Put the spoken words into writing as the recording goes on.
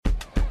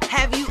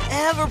Have you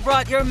ever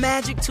brought your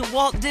magic to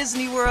Walt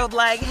Disney World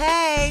like,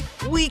 hey,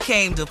 we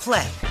came to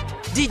play?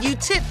 Did you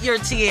tip your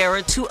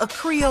tiara to a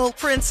Creole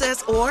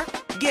princess or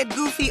get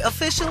goofy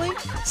officially?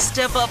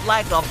 Step up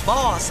like a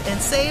boss and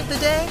save the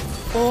day?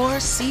 Or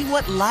see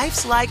what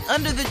life's like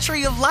under the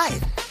tree of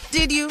life?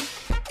 Did you?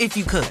 If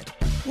you could.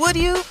 Would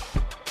you?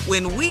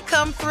 When we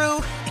come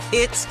through,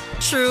 it's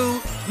true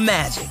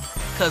magic.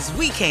 'Cause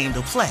we came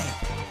to play.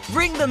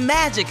 Bring the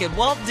magic at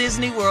Walt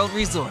Disney World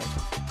Resort.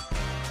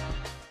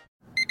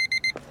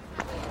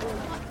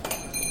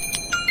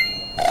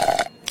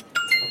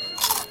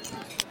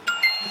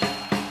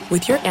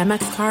 With your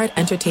Amex card,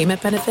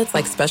 entertainment benefits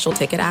like special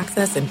ticket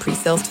access and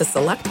pre-sales to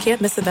select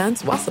can't-miss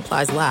events while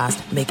supplies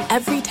last make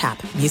every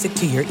tap music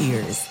to your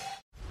ears.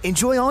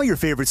 Enjoy all your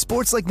favorite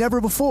sports like never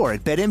before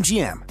at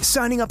BetMGM.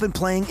 Signing up and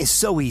playing is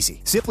so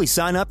easy. Simply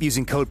sign up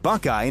using code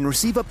Buckeye and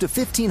receive up to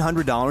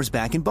 $1,500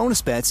 back in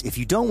bonus bets if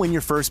you don't win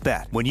your first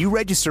bet. When you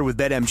register with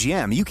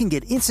BetMGM, you can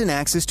get instant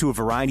access to a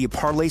variety of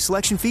parlay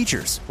selection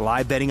features,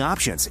 live betting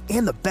options,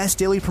 and the best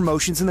daily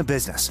promotions in the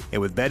business.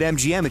 And with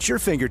BetMGM at your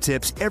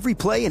fingertips, every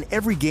play and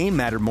every game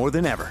matter more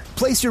than ever.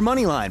 Place your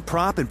moneyline,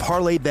 prop, and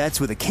parlay bets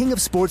with the king of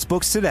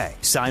sportsbooks today.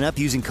 Sign up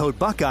using code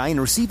Buckeye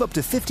and receive up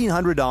to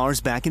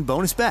 $1,500 back in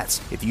bonus bets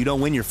if you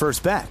don't win your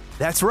first bet.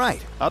 That's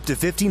right, up to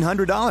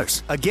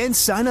 $1,500. Again,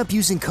 sign up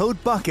using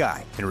code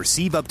Buckeye and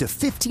receive up to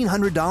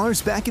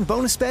 $1,500 back in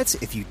bonus bets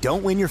if you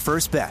don't win your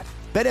first bet.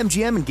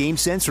 BetMGM and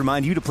GameSense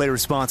remind you to play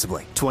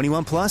responsibly.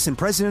 21 plus and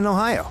present in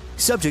Ohio.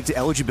 Subject to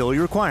eligibility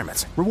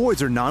requirements.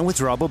 Rewards are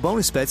non-withdrawable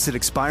bonus bets that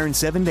expire in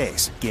 7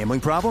 days. Gambling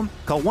problem?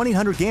 Call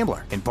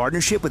 1-800-GAMBLER in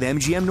partnership with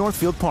MGM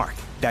Northfield Park.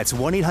 That's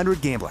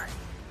 1-800-GAMBLER.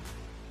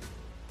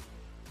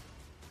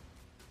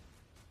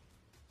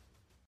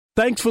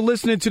 Thanks for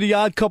listening to the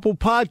Odd Couple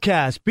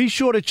podcast. Be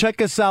sure to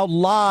check us out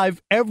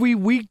live every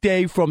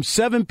weekday from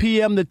 7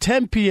 p.m. to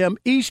 10 p.m.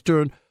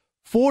 Eastern,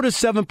 4 to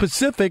 7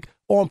 Pacific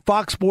on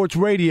Fox Sports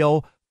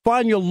Radio.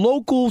 Find your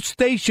local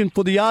station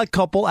for the Odd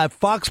Couple at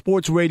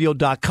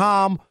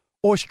foxsportsradio.com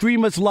or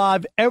stream us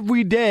live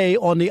every day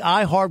on the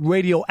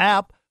iHeartRadio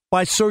app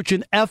by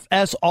searching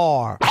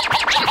FSR. Now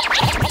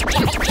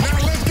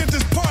let's get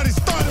this party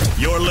started.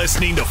 You're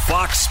listening to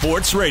Fox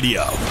Sports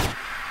Radio.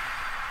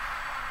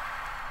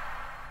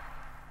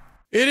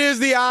 It is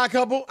the Odd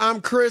Couple.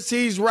 I'm Chris.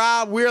 He's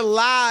Rob. We're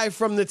live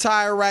from the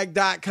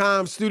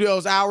TireRack.com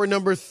studios, hour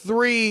number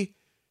 3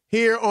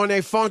 here on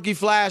a funky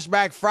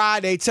flashback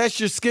Friday.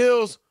 Test your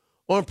skills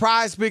on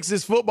Prize Picks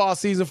this football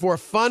season for a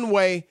fun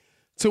way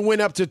to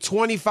win up to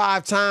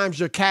 25 times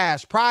your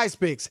cash. Prize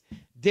Picks,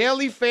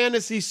 daily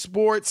fantasy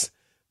sports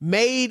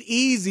made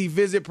easy.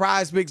 Visit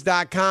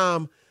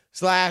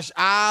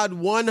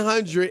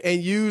prizepicks.com/odd100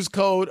 and use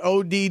code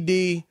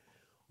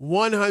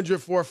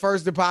ODD100 for a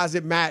first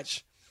deposit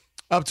match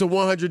up to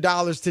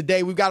 $100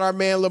 today. We've got our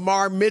man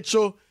Lamarr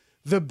Mitchell,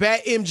 the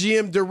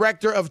BetMGM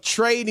Director of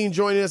Trading,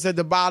 joining us at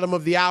the bottom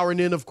of the hour. And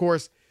then, of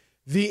course,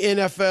 the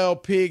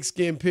NFL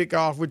Pigskin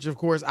Pickoff, which, of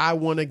course, I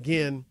won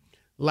again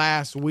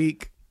last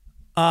week.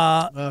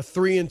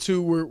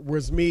 3-2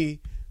 was me.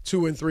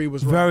 2-3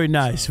 was Rob. Very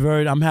nice. So.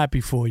 I'm happy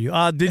for you.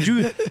 Did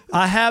you?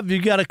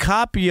 You got a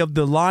copy of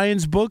the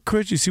Lions book,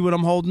 Chris? You see what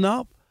I'm holding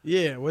up?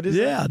 Yeah, what is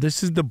that? Yeah,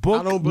 this is the book.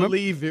 I don't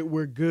believe it.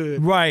 We're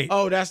good. Right.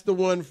 Oh, that's the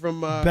one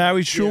from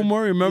Barry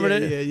Schumer. Remember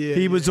that? Yeah.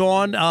 He was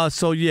on.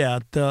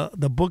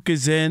 The book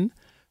is in.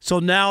 So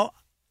now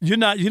you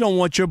don't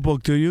want your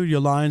book, do you?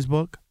 Your Lions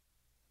book?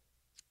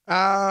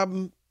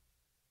 He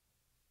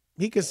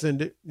can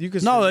send it. You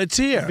can. No, send it's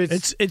here.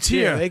 It's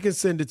here. Yeah, they can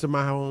send it to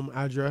my home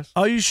address.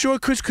 Are you sure,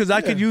 Chris? Because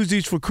I could use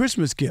these for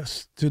Christmas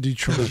gifts to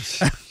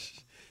Detroit.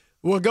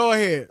 Well, go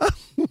ahead.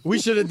 We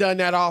should have done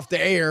that off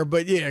the air,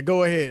 but yeah,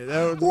 go ahead.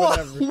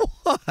 Whatever.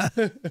 What?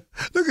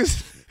 Look at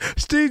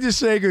Steve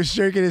DeSager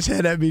shaking his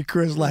head at me,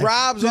 Chris. Like,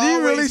 Rob's did he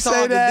always really say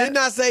talking. that? Didn't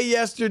I say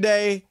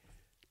yesterday?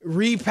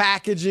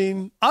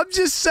 Repackaging. I'm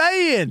just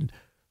saying.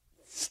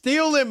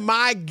 Stealing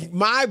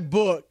my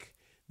book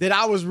that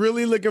I was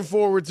really looking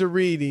forward to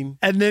reading,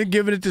 and then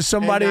giving it to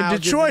somebody in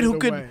Detroit who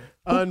could.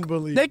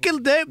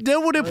 Unbelievable. They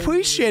would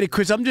appreciate it,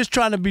 Chris. I'm just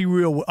trying to be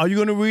real. Are you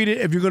going to read it?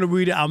 If you're going to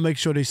read it, I'll make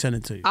sure they send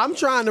it to you. I'm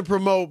trying to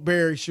promote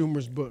Barry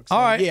Schumer's book. So,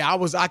 all right. Yeah,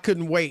 I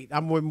couldn't wait.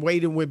 I'm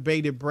waiting with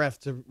bated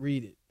breath to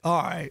read it.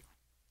 All right.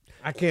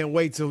 I can't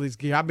wait till it's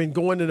here. I've been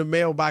going to the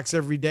mailbox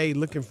every day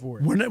looking for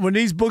it. When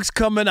these books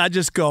come in, I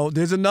just go,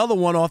 there's another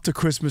one off the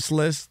Christmas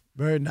list.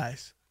 Very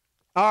nice.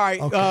 All right,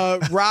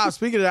 okay. Rob,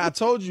 speaking of that, I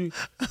told you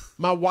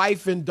my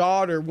wife and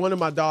daughter, one of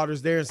my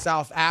daughters, they're in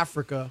South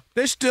Africa.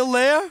 They're still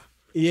there?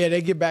 Yeah,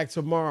 they get back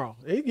tomorrow.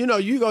 You know,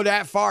 you go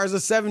that far as a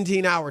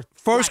 17-hour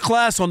First flight.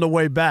 class on the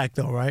way back,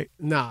 though, right?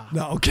 Nah.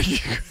 No, okay.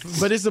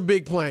 But it's a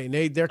big plane.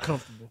 They're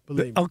comfortable,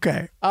 believe me.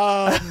 Okay.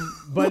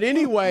 But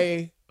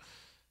anyway,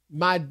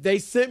 they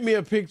sent me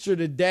a picture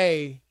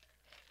today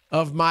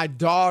of my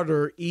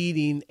daughter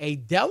eating a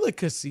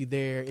delicacy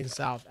there in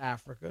South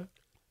Africa.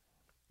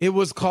 It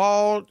was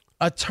called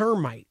a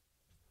termite.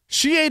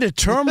 She ate a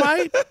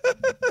termite?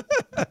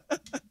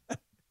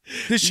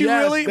 Did she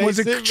really? Was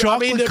it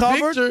chocolate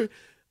covered?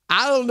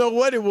 I don't know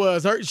what it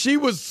was. She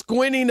was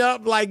squinting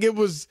up like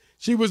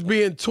she was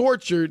being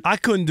tortured. I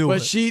couldn't do it.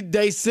 But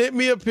they sent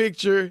me a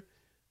picture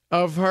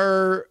of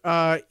her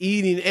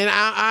eating. And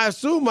I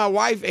assume my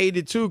wife ate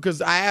it too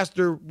because I asked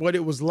her what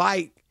it was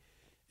like.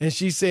 And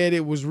she said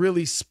it was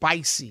really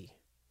spicy.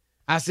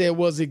 I said,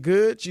 was it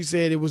good? She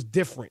said it was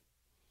different.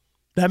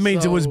 That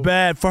means it was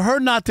bad. For her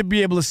not to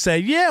be able to say,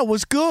 yeah, it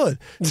was good.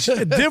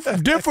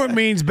 Different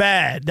means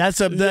bad.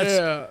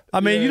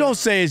 You don't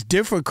say it's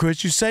different,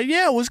 Chris. You say,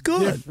 yeah, it was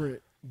good.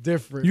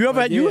 Different.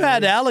 You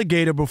had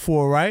alligator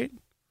before, right?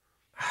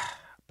 I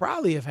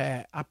probably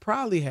had.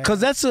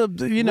 Because that's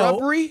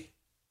rubbery?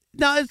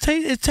 No, it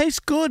tastes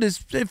good. I've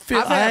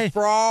had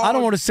frog. I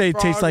don't want to say it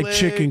tastes like legs.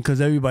 chicken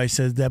because everybody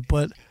says that,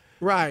 but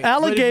right.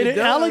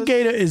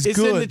 Alligator is it's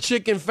good. It's in the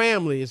chicken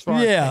family as far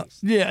as taste.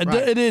 Yeah,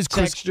 right. It is.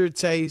 Texture,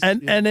 taste.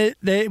 And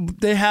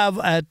they have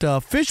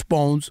at Fish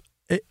Bones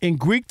in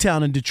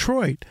Greektown in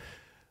Detroit,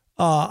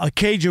 a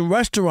Cajun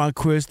restaurant,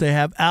 Chris, they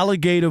have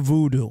alligator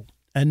voodoo.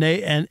 And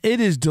it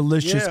is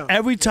delicious. Yeah.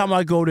 Every time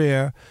I go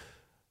there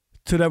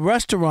to the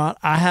restaurant,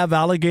 I have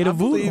alligator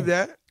voodoo. I believe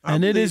that.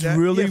 It is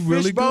really,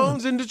 really Fish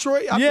Bones good. in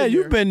Detroit?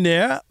 You've been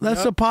there.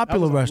 That's a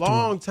popular that was restaurant. A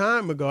long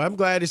time ago. I'm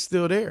glad it's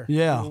still there.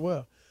 Yeah.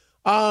 Well.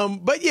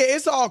 But yeah,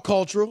 it's all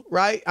cultural,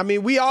 right? I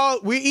mean,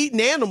 we're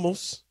eating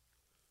animals.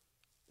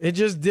 It's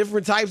just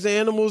different types of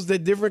animals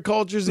that different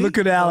cultures eat. Look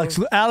at Alex.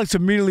 Alex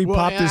immediately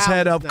popped his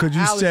head up because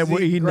you said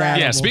we're eating animals.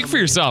 Yeah, speak for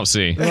yourself,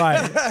 C.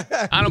 Right.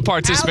 I don't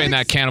participate in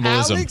that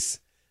cannibalism. Alex,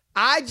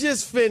 I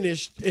just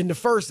finished in the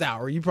first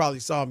hour. You probably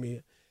saw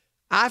me.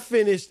 I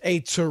finished a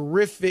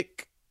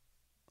terrific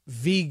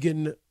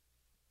vegan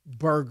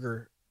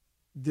burger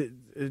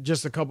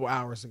just a couple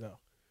hours ago.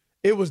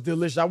 It was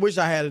delicious. I wish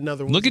I had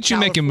another one. Look at you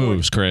making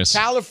moves, Chris.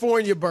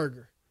 California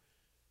burger.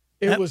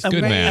 It was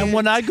good, man. And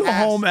when I go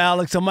home,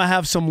 Alex, I'm going to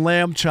have some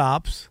lamb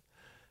chops.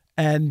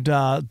 And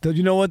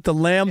you know what? The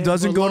lamb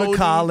doesn't go to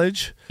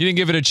college. You didn't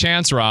give it a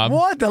chance, Rob.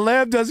 What? The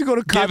lamb doesn't go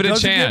to college. Give it a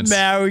doesn't chance. Get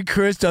married.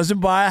 Chris doesn't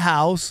buy a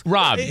house.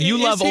 Rob, you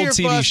love old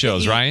TV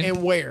shows, right?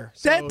 And where?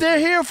 They're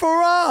here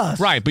for us.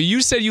 Right, but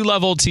you said you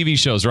love old TV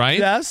shows, right?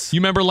 Yes.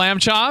 You remember Lamb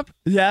Chop?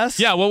 Yes.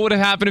 Yeah, what would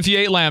have happened if you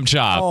ate Lamb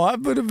Chop? Oh, that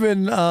would have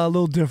been a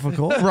little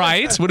difficult.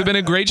 Right? Would have been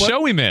a great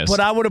show we missed. But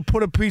I would have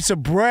put a piece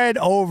of bread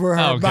over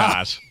her mouth.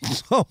 Gosh.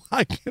 So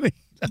I can eat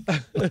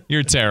that.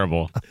 You're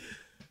terrible.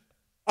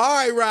 All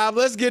right, Rob,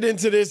 let's get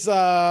into this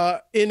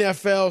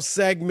NFL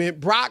segment.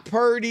 Brock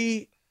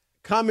Purdy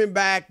coming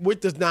back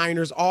with the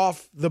Niners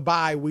off the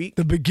bye week.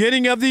 The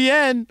beginning of the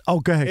end. Oh,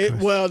 go ahead,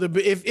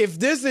 Chris. If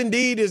this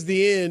indeed is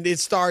the end, it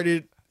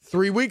started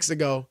 3 weeks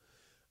ago.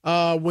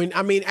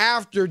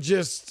 After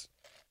just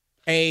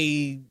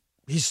a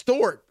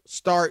historic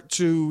start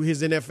to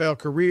his NFL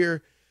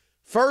career.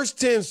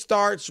 First 10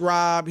 starts,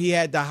 Rob, he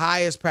had the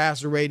highest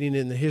passer rating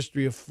in the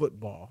history of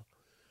football.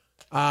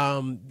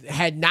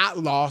 Had not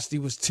lost. He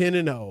was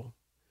 10-0.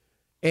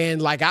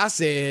 And like I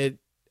said,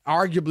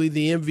 arguably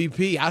the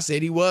MVP. I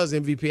said he was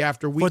MVP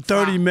after week 5.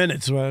 For 30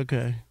 minutes, right?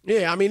 Okay.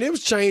 Yeah, I mean, it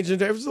was changing.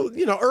 It was,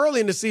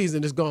 early in the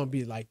season, it's going to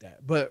be like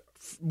that. But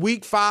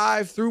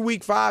through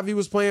week 5, he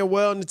was playing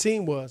well and the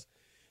team was.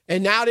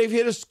 And now they've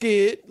hit a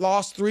skid,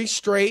 lost 3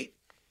 straight.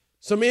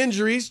 Some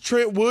injuries.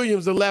 Trent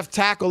Williams, the left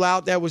tackle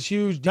out, that was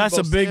huge. That's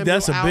a big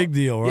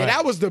deal, right? Yeah,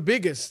 that was the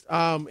biggest.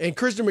 And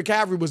Christian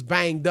McCaffrey was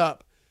banged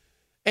up.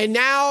 And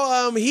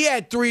now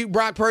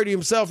Brock Purdy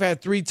himself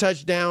had 3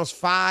 touchdowns,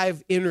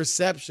 5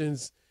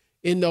 interceptions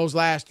in those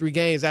last 3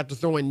 games after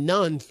throwing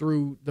none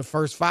through the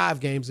first 5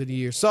 games of the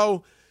year.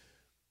 So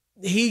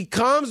he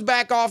comes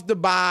back off the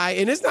bye,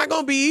 and it's not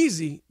going to be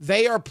easy.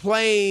 They are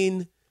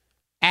playing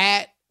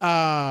at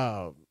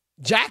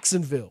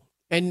Jacksonville,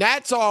 and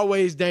that's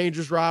always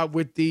dangerous, Rob,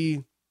 with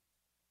the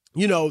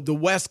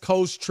West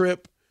Coast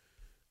trip.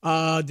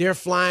 They're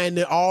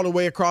flying all the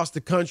way across the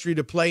country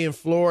to play in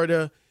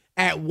Florida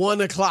at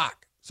 1:00.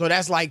 So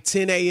that's like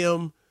 10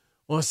 a.m.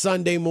 on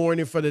Sunday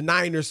morning for the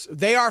Niners.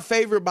 They are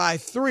favored by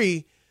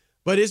 3,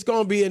 but it's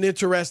going to be an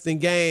interesting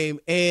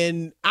game.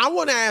 And I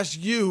want to ask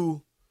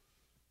you,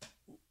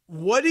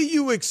 what do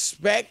you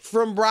expect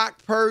from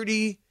Brock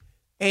Purdy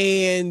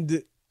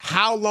and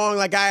how long,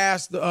 like I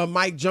asked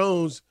Mike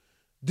Jones,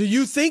 do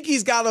you think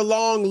he's got a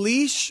long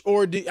leash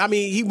or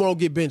he won't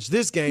get benched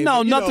this game?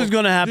 No, nothing's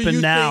going to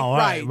happen now.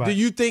 Right. Do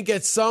you think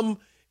at some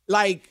 –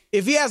 like,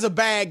 if he has a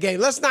bad game,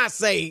 let's not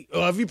say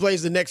if he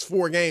plays the next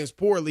 4 games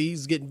poorly,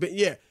 he's getting –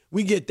 yeah,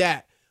 we get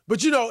that.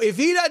 But, if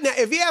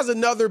he has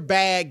another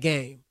bad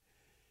game,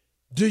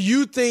 do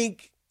you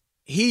think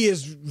he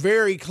is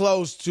very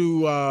close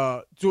to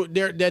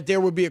that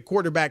there would be a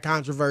quarterback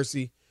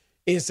controversy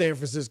in San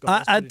Francisco?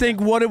 I think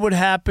what it would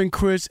happen,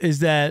 Chris, is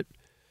that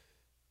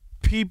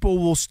people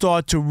will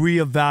start to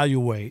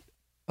reevaluate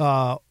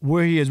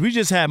where he is. We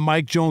just had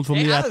Mike Jones from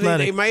The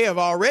Athletic. They may have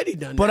already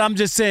done that. But I'm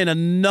just saying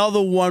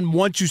another one,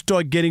 once you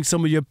start getting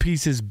some of your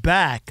pieces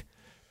back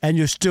and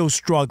you're still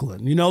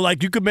struggling.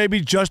 Like you could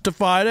maybe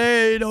justify it.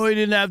 Hey, he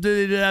didn't have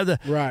to.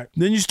 Right.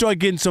 Then you start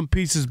getting some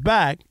pieces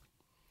back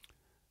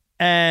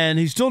and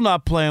he's still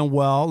not playing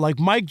well. Like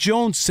Mike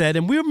Jones said,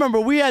 and we remember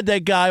we had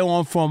that guy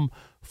on from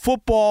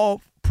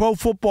Pro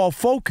Football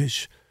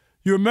Focus.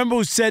 You remember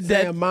who said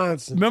Sam that?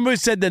 Monson. Remember who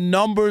said the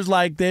numbers,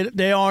 like,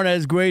 they aren't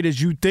as great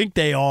as you think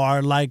they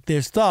are, like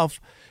their stuff.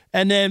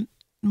 And then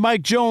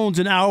Mike Jones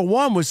in Hour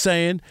One was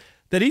saying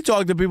that he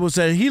talked to people and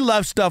said he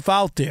left stuff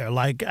out there.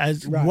 Like,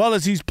 as well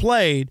as he's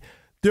played,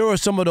 there are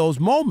some of those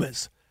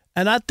moments.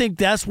 And I think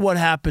that's what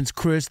happens,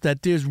 Chris,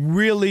 that there's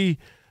really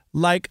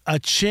like a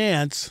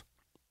chance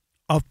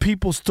of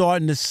people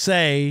starting to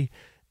say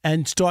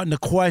and starting to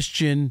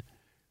question,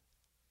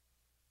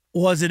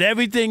 was it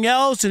everything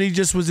else and he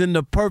just was in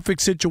the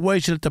perfect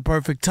situation at the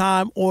perfect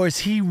time, or is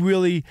he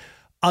really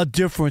a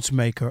difference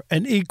maker,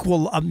 an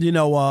equal, a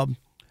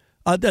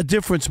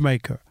difference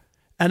maker?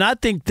 And I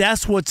think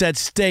that's what's at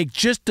stake,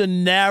 just the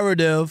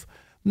narrative.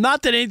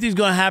 Not that anything's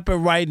going to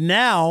happen right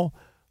now,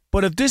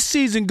 but if this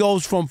season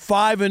goes from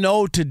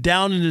 5-0 to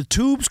down in the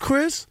tubes,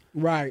 Chris.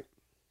 Right.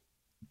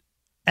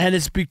 And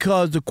it's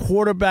because the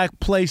quarterback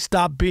play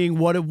stopped being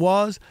what it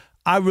was,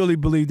 I really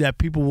believe that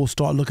people will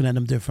start looking at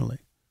him differently.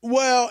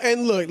 Well,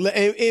 and look,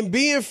 in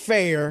being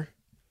fair,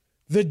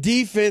 the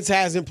defense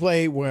hasn't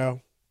played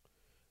well.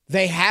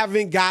 They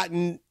haven't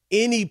gotten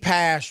any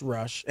pass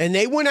rush. And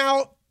they went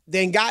out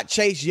and got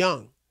Chase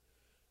Young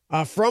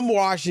from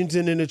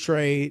Washington in a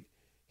trade.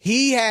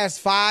 He has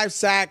 5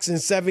 sacks in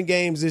 7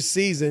 games this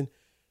season.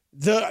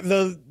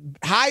 The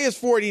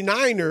highest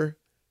 49er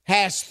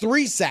has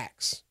 3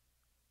 sacks.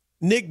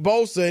 Nick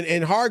Bosa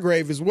and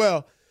Hargrave as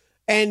well.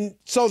 And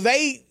so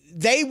they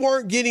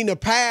weren't getting a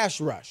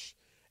pass rush.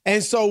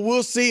 And so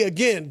we'll see,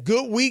 again,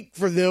 good week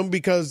for them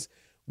because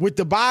with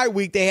the bye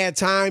week, they had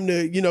time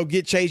to,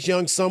 get Chase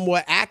Young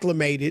somewhat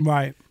acclimated.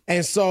 Right.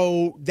 And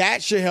so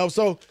that should help.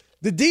 So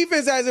the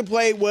defense hasn't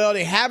played well.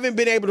 They haven't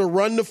been able to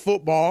run the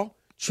football.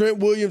 Trent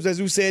Williams,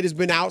 as we said, has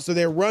been out, so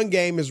their run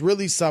game has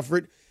really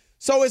suffered.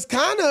 So it's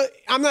kind of,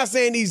 I'm not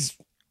saying he's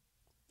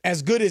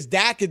as good as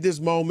Dak at this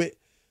moment,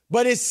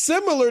 but it's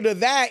similar to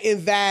that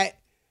in that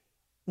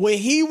when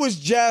he was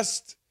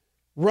just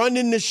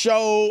running the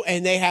show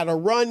and they had a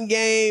run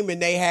game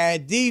and they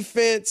had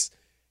defense,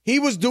 he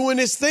was doing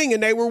his thing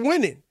and they were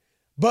winning.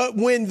 But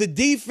when the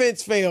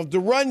defense failed, the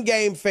run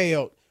game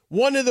failed,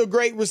 one of the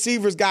great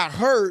receivers got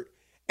hurt,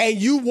 and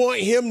you want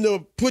him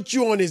to put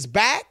you on his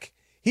back,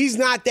 he's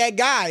not that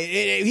guy.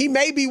 He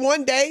may be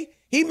one day.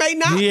 He may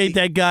not. He ain't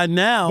that guy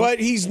now. But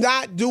he's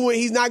not going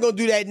to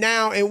do that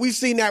now, and we've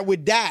seen that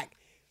with Dak.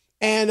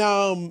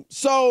 And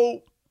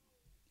so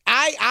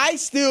I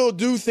still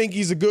do think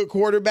he's a good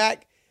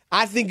quarterback.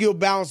 I think he'll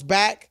bounce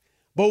back.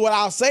 But what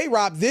I'll say,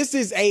 Rob, this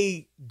is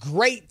a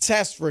great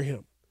test for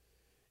him.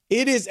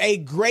 It is a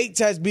great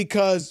test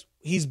because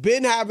he's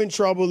been having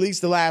trouble, at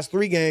least the last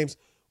 3 games,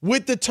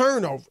 with the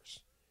turnovers.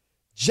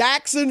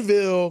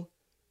 Jacksonville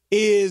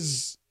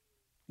is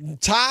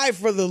tied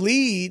for the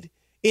lead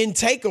in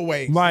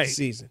takeaways this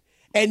season.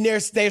 And they're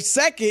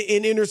second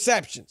in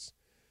interceptions.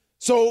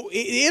 So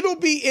it'll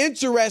be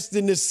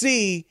interesting to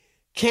see,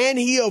 can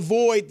he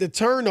avoid the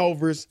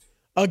turnovers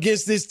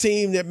against this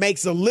team that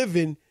makes a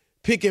living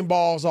picking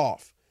balls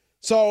off.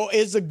 So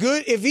it's a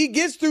good, if he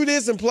gets through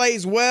this and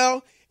plays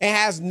well and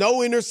has no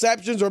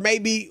interceptions or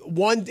maybe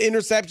 1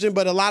 interception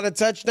but a lot of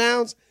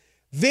touchdowns,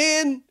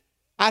 then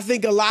I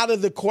think a lot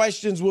of the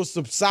questions will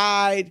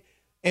subside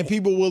and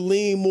people will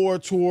lean more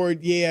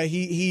toward,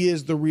 he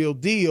is the real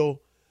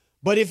deal.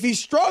 But if he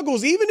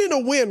struggles, even in a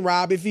win,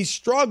 Rob, if he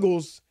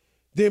struggles,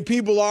 then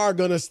people are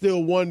going to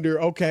still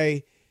wonder,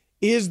 okay,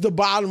 is the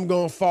bottom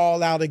going to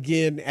fall out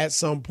again at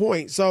some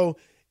point? So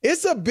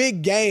it's a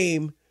big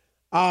game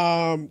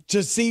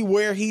to see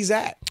where he's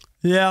at.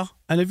 Yeah,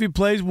 and if he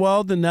plays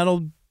well, then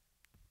that'll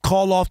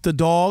call off the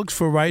dogs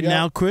for right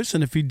now, Chris.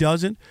 And if he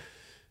doesn't,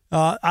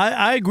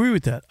 I agree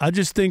with that. I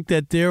just think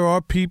that there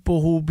are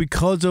people who,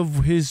 because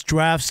of his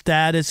draft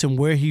status and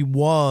where he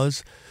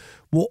was,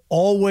 will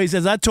always,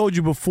 as I told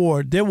you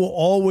before, there will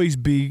always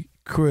be,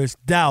 Chris,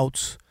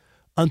 doubts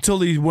until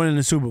he's winning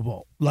the Super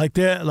Bowl.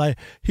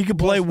 He could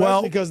play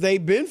well because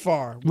they've been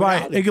far.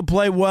 Right, he could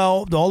play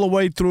well all the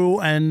way through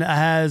and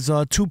has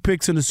 2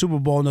 picks in the Super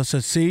Bowl. And I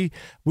said, "See,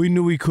 we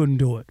knew he couldn't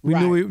do it. We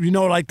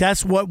knew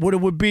that's what it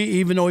would be,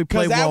 even though he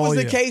played well." Because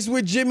that was the case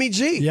with Jimmy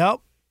G.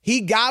 Yep,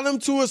 he got him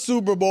to a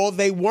Super Bowl.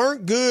 They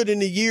weren't good in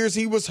the years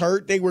he was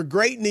hurt. They were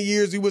great in the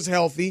years he was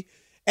healthy,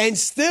 and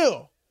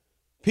still,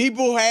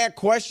 people had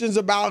questions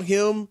about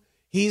him.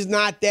 He's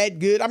not that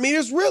good. I mean,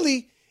 it's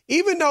really.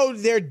 Even though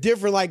they're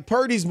different, like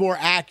Purdy's more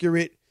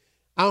accurate,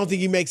 I don't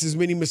think he makes as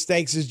many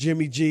mistakes as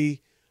Jimmy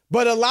G.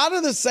 But a lot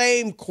of the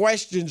same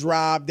questions,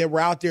 Rob, that were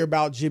out there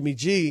about Jimmy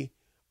G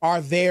are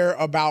there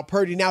about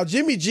Purdy. Now,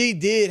 Jimmy G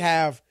did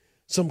have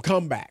some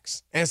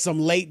comebacks and some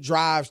late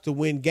drives to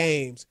win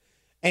games.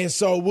 And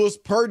so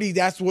Purdy,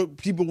 that's what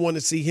people want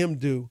to see him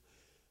do.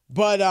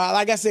 But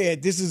like I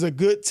said, this is a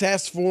good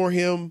test for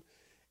him.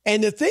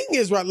 And the thing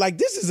is, right,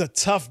 this is a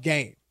tough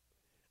game.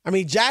 I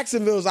mean,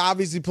 Jacksonville's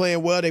obviously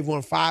playing well. They've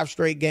won 5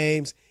 straight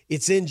games.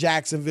 It's in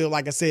Jacksonville.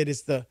 Like I said,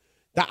 it's the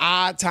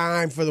odd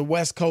time for the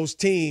West Coast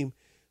team.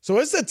 So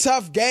it's a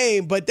tough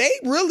game, but they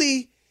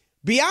really,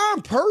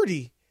 beyond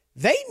Purdy,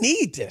 they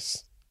need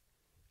this.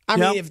 I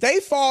mean, if they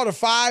fall to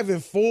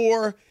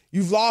 5-4,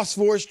 you've lost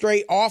 4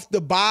 straight off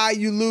the bye,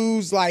 you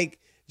lose. Like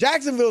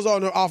Jacksonville's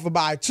off a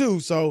bye too,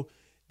 so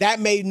that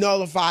may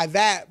nullify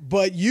that.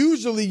 But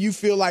usually, you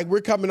feel like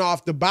we're coming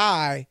off the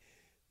bye,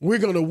 we're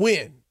going to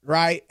win,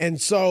 right?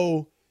 And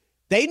so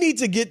they need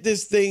to get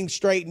this thing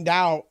straightened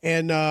out,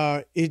 and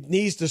it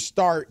needs to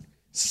start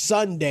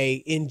Sunday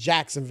in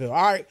Jacksonville.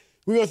 All right,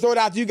 we're going to throw it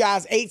out to you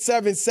guys.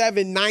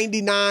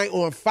 877-99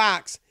 on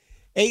Fox.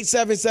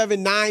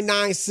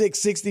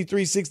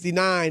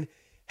 877-996-6369.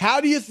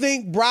 How do you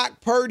think Brock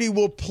Purdy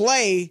will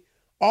play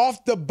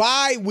off the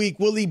bye week?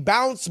 Will he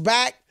bounce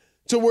back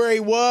to where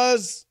he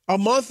was a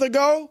month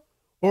ago?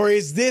 Or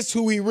is this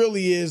who he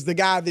really is, the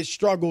guy that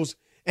struggles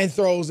and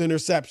throws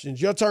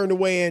interceptions? Your turn to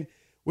weigh in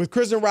with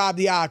Chris and Rob,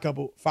 the Odd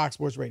Couple, Fox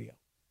Sports Radio.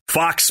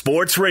 Fox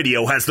Sports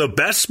Radio has the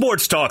best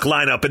sports talk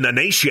lineup in the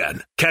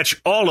nation.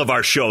 Catch all of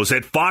our shows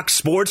at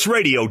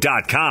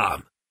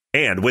foxsportsradio.com.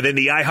 And within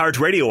the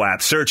iHeartRadio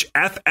app, search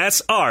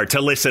FSR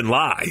to listen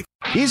live.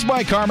 He's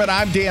Mike Harmon.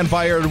 I'm Dan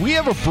Byer. We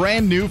have a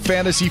brand new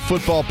fantasy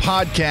football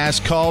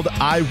podcast called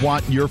I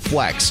Want Your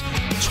Flex.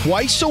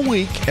 Twice a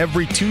week,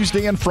 every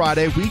Tuesday and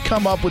Friday, we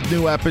come up with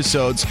new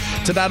episodes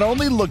to not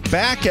only look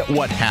back at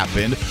what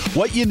happened,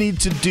 what you need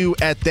to do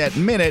at that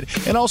minute,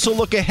 and also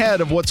look ahead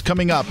of what's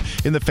coming up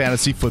in the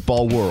fantasy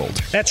football world.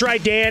 That's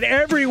right, Dan.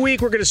 Every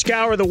week, we're going to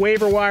scour the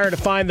waiver wire to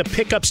find the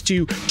pickups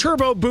to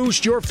turbo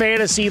boost your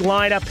fantasy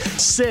lineup.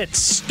 Sits,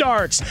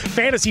 starts,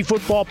 fantasy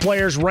football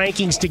players'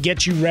 rankings to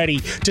get you ready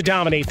to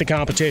dominate the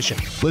competition.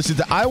 Listen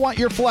to I Want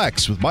Your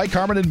Flex with Mike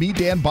Harmon and me,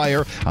 Dan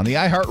Byer, on the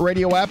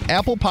iHeartRadio app,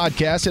 Apple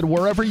Podcasts, and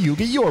wherever you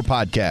get your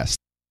podcast.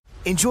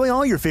 Enjoy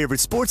all your favorite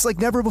sports like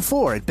never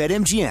before at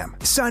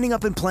BetMGM. Signing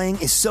up and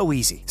playing is so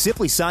easy.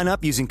 Simply sign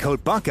up using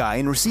code Buckeye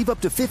and receive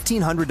up to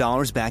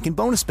 $1,500 back in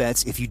bonus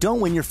bets if you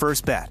don't win your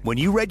first bet. When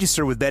you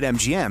register with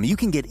BetMGM, you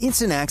can get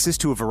instant access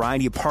to a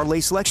variety of parlay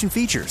selection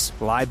features,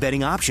 live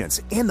betting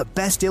options, and the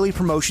best daily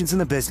promotions in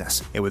the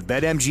business. And with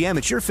BetMGM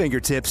at your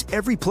fingertips,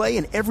 every play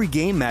and every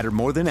game matter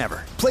more than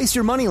ever. Place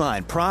your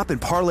moneyline, prop,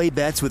 and parlay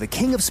bets with the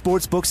king of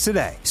sportsbooks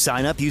today.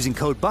 Sign up using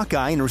code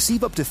Buckeye and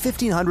receive up to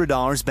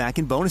 $1,500 back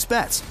in bonus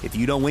bets if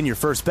you don't win your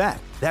first bet.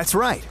 That's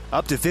right,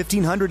 up to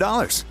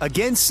 $1,500.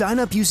 Again, sign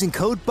up using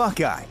code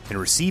Buckeye and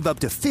receive up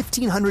to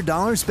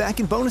 $1,500 back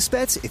in bonus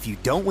bets if you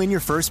don't win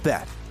your first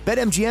bet.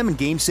 BetMGM and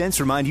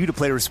GameSense remind you to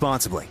play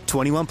responsibly.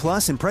 21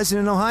 plus and present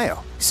in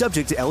Ohio.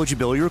 Subject to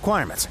eligibility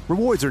requirements.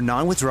 Rewards are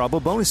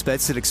non-withdrawable bonus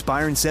bets that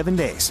expire in 7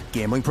 days.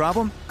 Gambling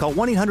problem? Call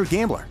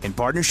 1-800-GAMBLER in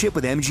partnership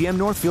with MGM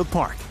Northfield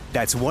Park.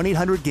 That's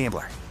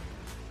 1-800-GAMBLER.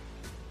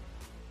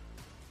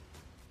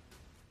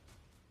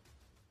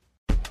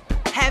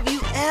 Have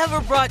you ever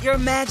brought your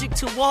magic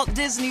to Walt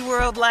Disney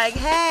World like,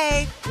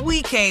 hey,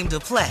 we came to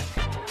play?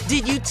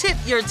 Did you tip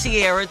your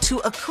tiara to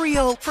a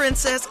Creole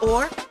princess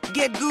or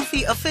get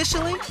goofy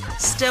officially?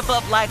 Step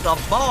up like a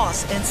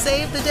boss and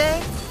save the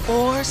day?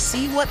 Or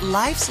see what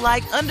life's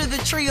like under the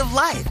tree of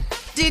life?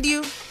 Did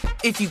you?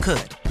 If you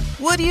could.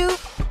 Would you?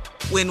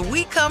 When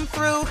we come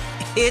through,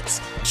 it's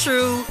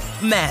true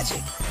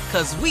magic.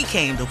 'Cause we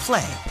came to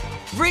play.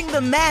 Bring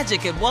the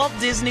magic at Walt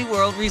Disney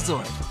World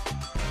Resort.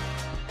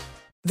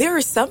 There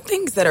are some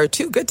things that are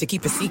too good to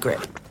keep a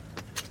secret.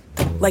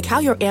 Like how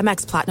your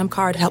Amex Platinum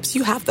card helps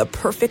you have the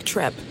perfect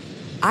trip.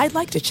 I'd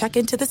like to check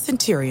into the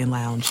Centurion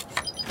Lounge.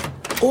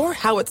 Or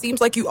how it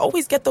seems like you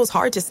always get those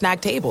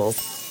hard-to-snag tables.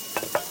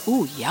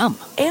 Ooh, yum.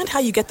 And how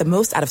you get the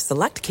most out of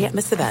select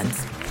can't-miss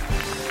events.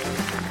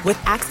 With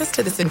access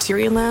to the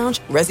Centurion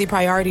Lounge, Resi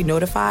Priority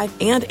Notified,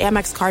 and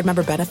Amex card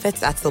member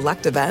benefits at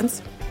select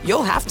events,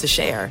 you'll have to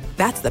share.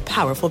 That's the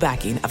powerful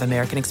backing of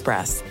American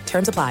Express.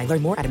 Terms apply.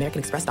 Learn more at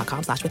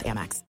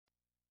americanexpress.com/withAmex.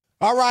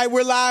 All right,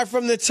 we're live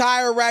from the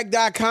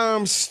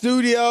TireRack.com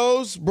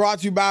studios, brought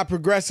to you by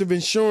Progressive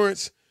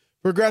Insurance.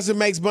 Progressive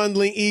makes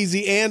bundling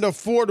easy and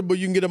affordable.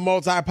 You can get a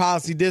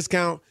multi-policy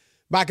discount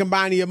by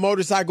combining your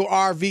motorcycle,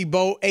 RV,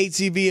 boat,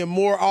 ATV, and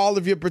more. All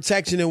of your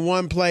protection in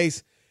one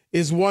place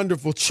is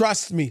wonderful.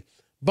 Trust me.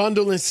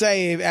 Bundle and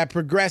save at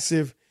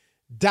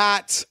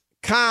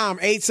Progressive.com.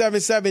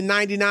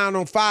 877-99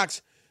 on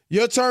Fox.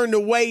 Your turn to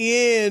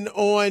weigh in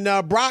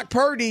on Brock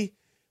Purdy.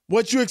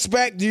 What you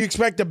expect? Do you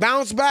expect a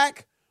bounce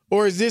back?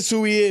 Or is this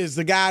who he is,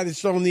 the guy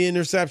that's thrown the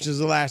interceptions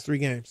the last 3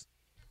 games?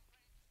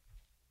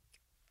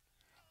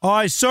 All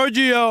right,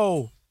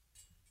 Sergio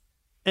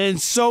in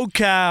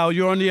SoCal.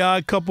 You're on the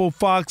Odd Couple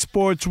Fox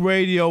Sports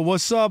Radio.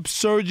 What's up,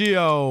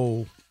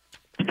 Sergio?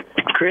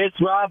 Chris,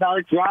 Rob,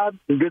 Alex, Rob.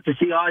 It's good to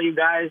see all you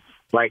guys.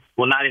 Like,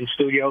 well, not in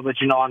studio, but,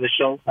 on the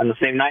show on the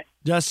same night.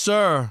 Yes,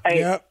 sir. Hey,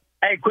 yep.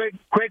 Hey, quick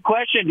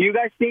question. Do you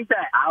guys think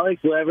that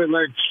Alex will ever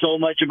learn so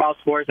much about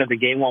sports that the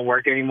game won't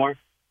work anymore?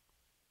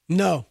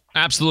 No.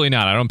 Absolutely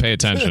not. I don't pay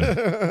attention.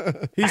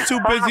 He's too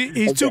busy.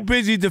 He's too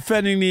busy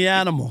defending the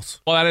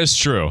animals. Well, that is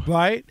true.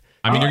 Right?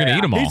 I mean, you're going to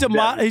eat them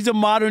all. He's a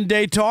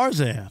modern-day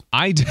Tarzan.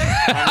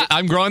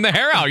 I'm growing the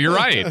hair out. You're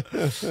right.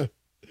 And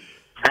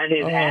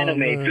his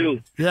anime,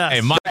 too. Yeah.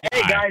 Hey,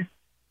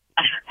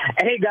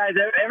 guys,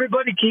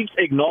 everybody keeps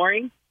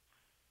ignoring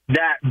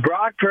that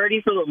Brock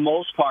Purdy, for the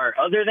most part,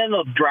 other than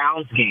the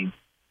Browns game,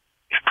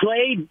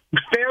 played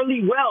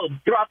fairly well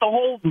throughout the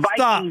whole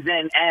Vikings.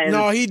 And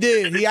no, he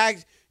did.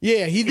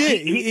 He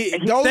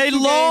did. They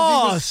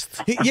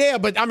lost.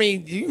 But I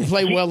mean, you can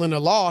play well in a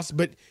loss,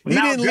 but he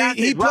didn't lead.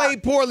 He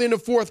played poorly in the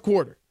fourth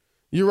quarter.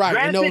 You're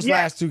right, in those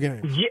last two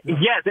games.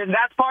 Yes, and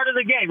that's part of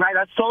the game, right?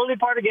 That's totally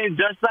part of the game,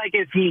 just like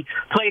if he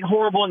played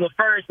horrible in the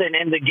first and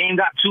the game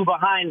got 2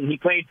 behind and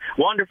he played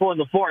wonderful in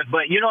the fourth.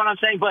 But you know what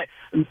I'm saying? But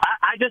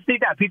I just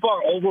think that people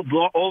are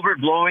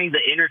overblowing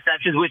the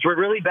interceptions, which were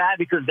really bad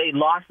because they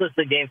lost us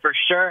the game for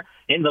sure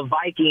in the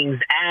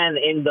Vikings and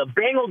in the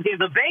Bengals game.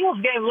 The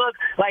Bengals game looked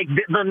like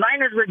the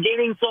Niners were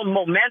gaining some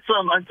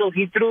momentum until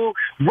he threw,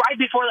 right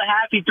before the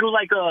half, he threw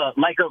like a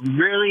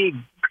really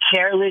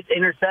careless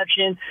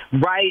interception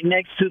right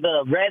next to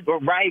the red or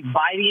right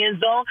by the end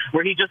zone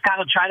where he just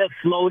kind of tried to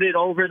float it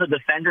over the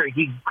defender.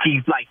 He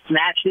like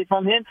snatched it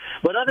from him.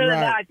 But other than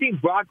that, I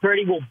think Brock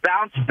Purdy will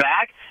bounce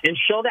back and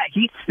show that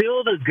he's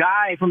still the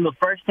guy from the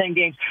first 10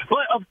 games.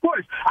 But of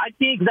course, I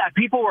think that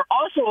people were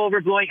also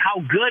overblowing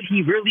how good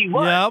he really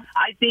was. Yep.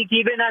 I think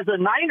even as a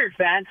Niner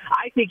fan,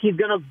 I think he's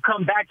going to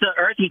come back to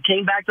earth. He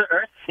came back to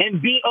earth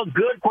and be a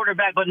good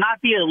quarterback, but not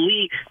the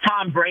elite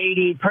Tom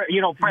Brady,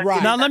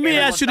 Right. Now, let me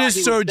ask you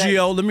this,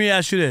 Sergio. Let me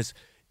ask you this.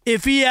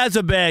 If he has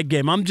a bad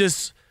game,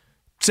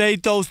 say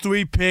those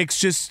 3 picks,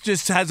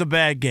 just has a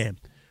bad game,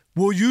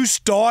 will you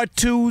start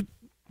to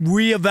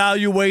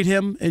reevaluate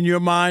him in your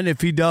mind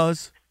if he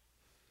does?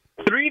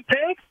 3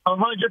 picks? 100%.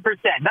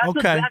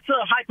 That's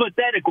a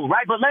hypothetical,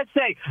 right? But let's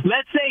say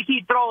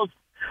he throws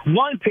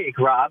 1 pick,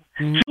 Rob,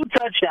 2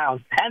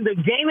 touchdowns, and the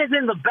game is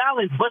in the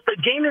balance, but the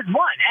game is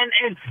won.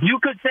 And you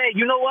could say,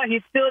 you know what,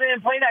 he still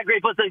didn't play that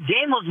great, but the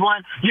game was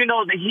won. You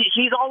know,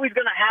 he's always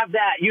going to have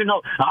that, he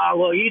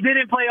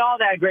didn't play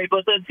all that great,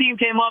 but the team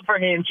came up for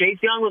him.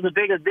 Chase Young was a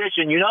big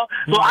addition,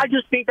 So I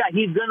just think that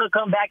he's going to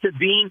come back to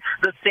being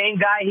the same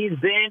guy he's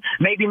been,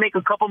 maybe make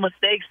a couple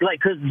mistakes,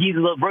 because he's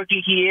the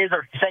rookie he is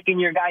or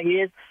second-year guy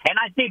he is.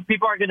 And I think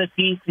people are going to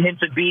see him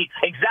to be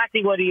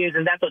exactly what he is,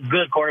 and that's a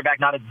good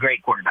quarterback, not a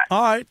great quarterback.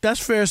 All right, that's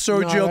fair,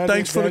 Sergio.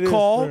 Thanks for the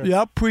call.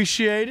 Yeah,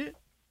 appreciate it.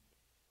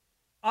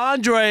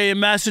 Andre in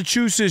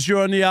Massachusetts,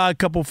 you're on the Odd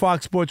Couple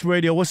Fox Sports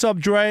Radio. What's up,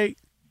 Dre?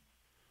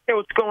 Hey,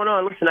 what's going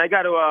on? Listen, I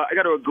got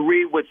to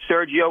agree with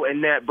Sergio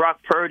in that Brock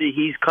Purdy,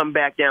 he's come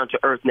back down to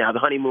earth now. The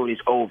honeymoon is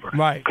over.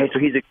 Right. Okay, so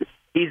he's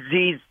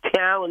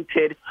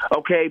talented,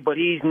 okay, but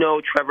he's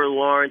no Trevor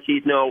Lawrence.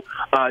 He's no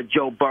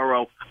Joe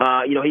Burrow.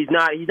 He's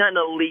not an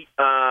elite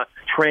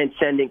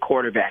transcendent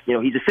quarterback.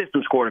 He's a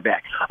systems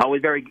quarterback with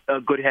a very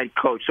good head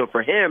coach. So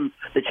for him,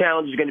 the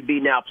challenge is going to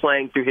be now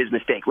playing through his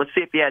mistake. Let's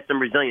see if he has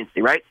some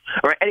resiliency, right?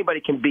 All right,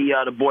 anybody can be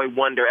the boy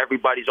wonder.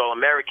 Everybody's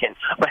All-American.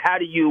 But how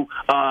do you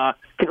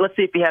let's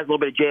see if he has a little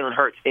bit of Jalen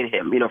Hurts in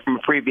him, from a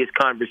previous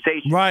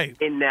conversation. Right.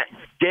 In that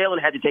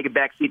Jalen had to take a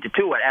back seat to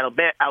Tua at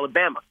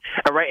Alabama.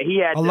 All right, he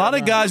had a lot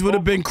of guys would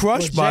have been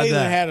crushed by that.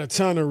 Jalen had a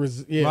ton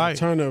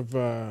of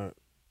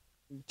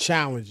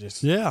challenges.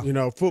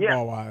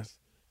 Football-wise.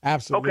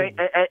 Absolutely. Okay,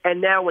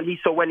 and now when he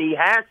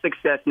has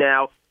success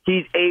now,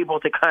 he's able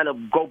to kind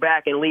of go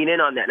back and lean in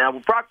on that. Now,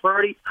 with Brock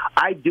Purdy,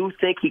 I do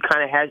think he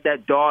kind of has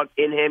that dog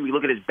in him. You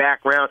look at his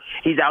background;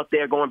 he's out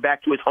there going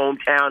back to his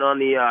hometown on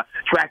the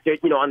tractor,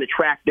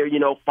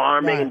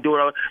 farming and doing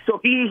all. So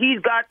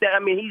he's got that. I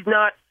mean, he's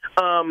not.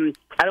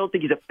 I don't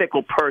think he's a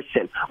fickle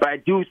person, but I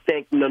do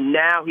think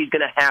now he's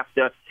going to have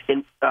to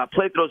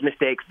play through those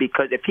mistakes,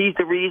 because if he's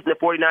the reason the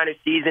 49ers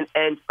season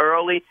ends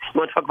early, you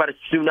want to talk about a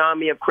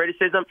tsunami of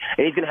criticism,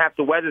 and he's going to have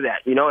to weather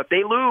that. If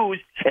they lose,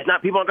 it's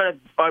not people are going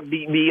to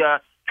be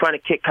trying to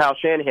kick Kyle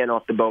Shanahan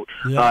off the boat.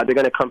 Yeah. They're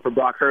going to come for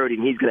Brock Purdy,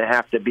 and he's going to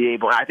have to be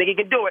able. I think he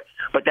can do it,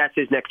 but that's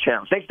his next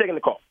challenge. Thanks for taking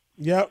the call.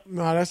 Yep,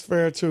 no, that's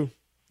fair too,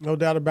 no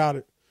doubt about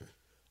it.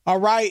 All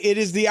right, it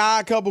is the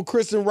Odd Couple,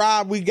 Chris and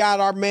Rob. We got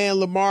our man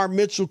Lamarr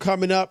Mitchell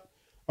coming up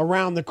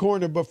around the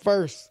corner, but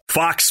first,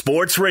 Fox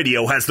Sports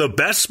Radio has the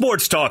best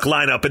sports talk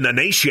lineup in the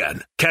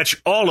nation.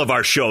 Catch all of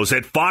our shows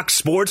at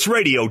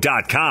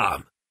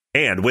foxsportsradio.com.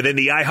 And within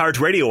the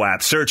iHeartRadio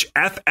app, search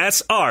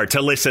FSR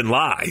to listen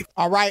live.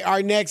 All right,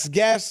 our next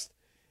guest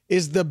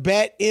is the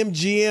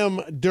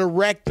BetMGM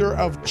Director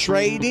of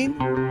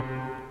Trading,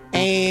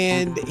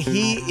 and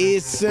he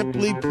is,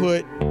 simply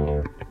put,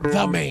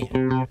 the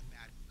man.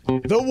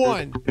 The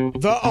one,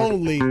 the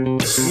only,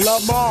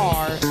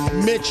 Lamarr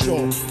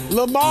Mitchell.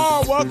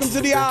 Lamarr, welcome to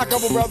the Odd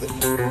Couple, brother.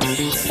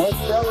 Thanks for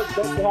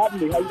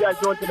having me. How you guys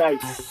doing tonight?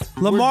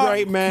 Lamarr, we're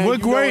great, man. We're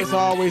great. It's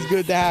always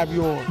good to have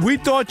you on. We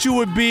thought you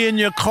would be in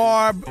your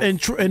car in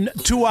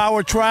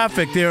 2-hour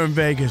traffic there in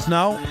Vegas,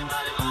 no?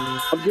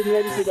 I'm getting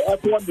ready for the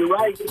F1, you're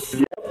right. Yes.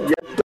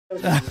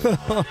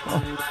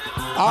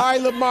 All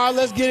right, Lamarr,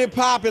 let's get it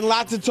popping.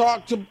 Lots to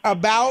talk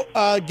about.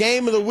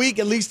 Game of the week,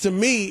 at least to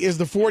me, is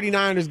the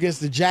 49ers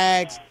against the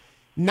Jags.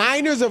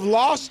 Niners have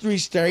lost 3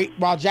 straight,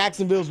 while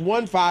Jacksonville's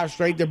won 5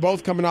 straight. They're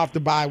both coming off the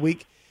bye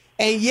week.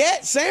 And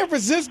yet, San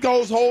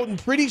Francisco's holding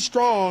pretty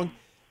strong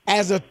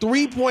as a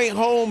 3-point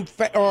home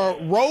or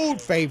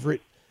road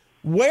favorite.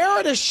 Where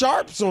are the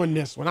sharps on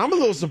this one? I'm a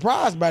little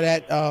surprised by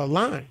that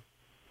line.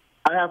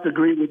 I have to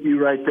agree with you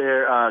right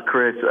there,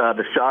 Chris.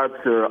 The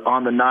Sharps are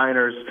on the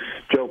Niners.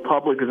 Joe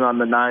Public is on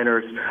the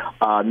Niners.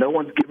 No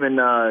one's given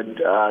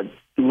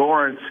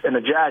Lawrence and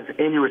the Jags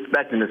any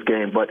respect in this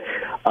game, but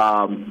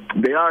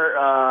they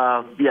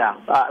are,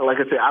 like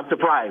I said, I'm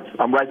surprised.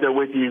 I'm right there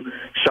with you.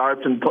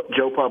 Sharps and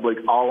Joe Public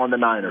all on the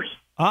Niners.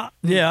 I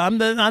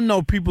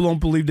know people don't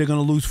believe they're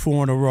going to lose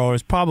 4 in a row.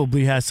 It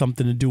probably has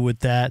something to do with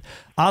that.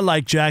 I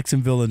like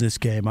Jacksonville in this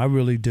game. I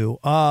really do.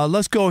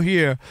 Let's go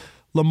here.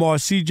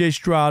 Lamarr, C.J.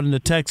 Stroud, and the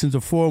Texans are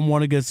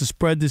 4-1 against the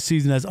spread this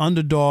season as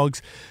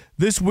underdogs.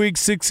 This week,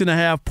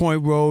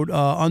 6.5-point road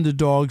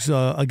underdogs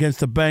against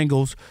the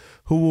Bengals,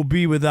 who will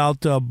be without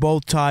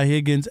both Ty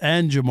Higgins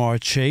and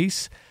Jamar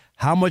Chase.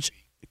 How much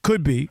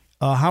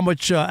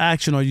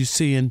action are you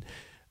seeing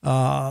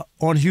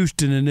on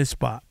Houston in this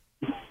spot?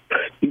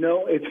 You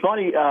know, it's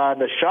funny.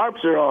 The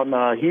Sharps are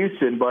on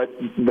Houston, but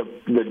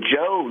the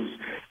Joes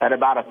at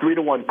about a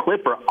 3-1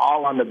 clip are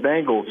all on the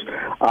Bengals.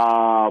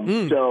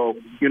 So,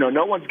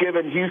 no one's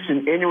given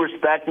Houston any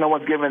respect. No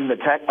one's given the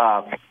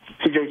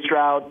C.J.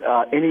 Stroud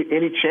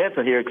any chance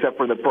in here except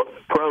for the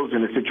pros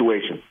in the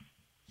situation.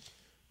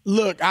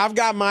 Look, I've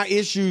got my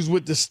issues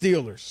with the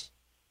Steelers,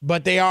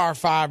 but they are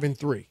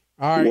 5-3.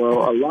 All right.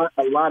 Well,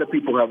 a lot of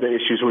people have the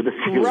issues with the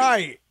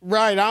Steelers.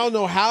 Right. I don't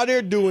know how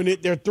they're doing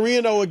it. They're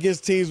 3-0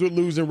 against teams with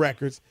losing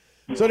records.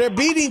 So they're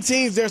beating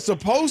teams they're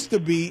supposed to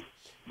beat.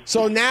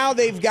 So now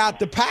they've got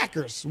the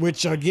Packers,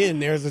 which, again,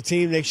 there's a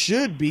team they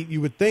should beat, you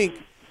would think.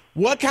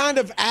 What kind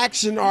of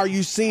action are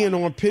you seeing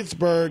on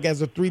Pittsburgh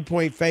as a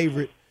 3-point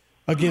favorite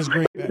against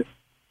Green Bay?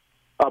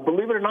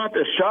 Believe it or not,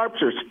 the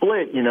Sharps are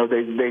split.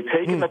 They've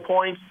taken the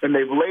points and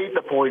they've laid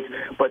the points,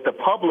 but the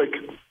public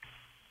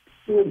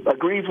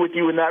agrees with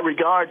you in that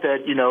regard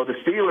that, the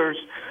Steelers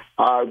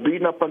are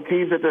beating up on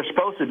teams that they're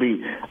supposed to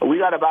beat. We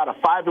got about a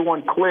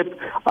 5-1 clip,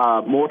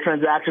 more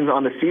transactions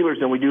on the Steelers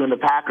than we do in the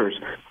Packers.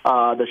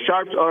 The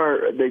Sharps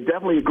they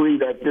definitely agree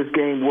that this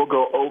game will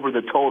go over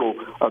the total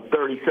of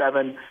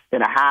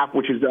 37.5,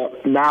 which is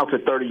up now to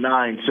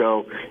 39.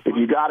 So if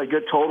you got a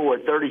good total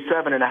at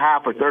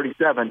 37.5 or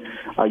 37,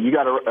 you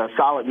got a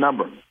solid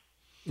number.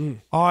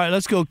 All right,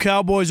 let's go.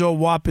 Cowboys are a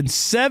whopping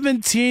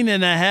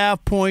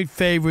 17.5-point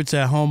favorites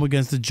at home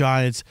against the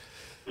Giants.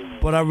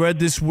 But I read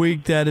this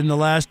week that in the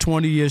last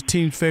 20 years,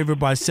 teams favored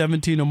by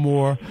 17 or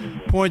more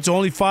points,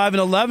 only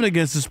 5-11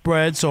 against the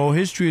spread, so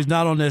history is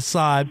not on their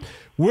side.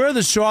 Where are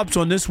the Sharps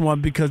on this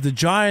one? Because the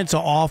Giants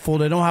are awful.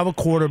 They don't have a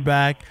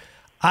quarterback.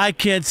 I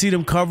can't see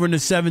them covering the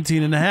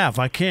 17.5.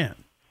 I can't.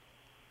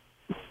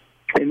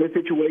 In this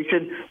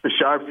situation, the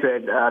Sharps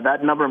said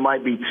that number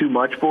might be too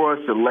much for us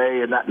to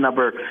lay, and that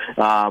number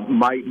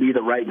might be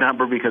the right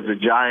number because the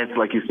Giants,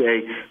 like you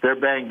say, they're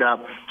banged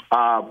up.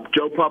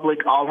 Joe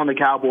Public, all on the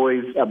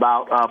Cowboys,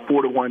 about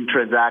 4-1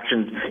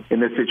 transactions in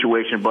this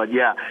situation. But,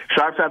 yeah,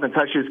 Sharps haven't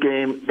touched this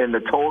game in the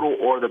total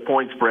or the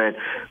point spread.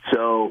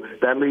 So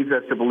that leads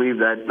us to believe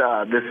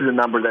that this is a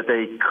number that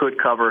they could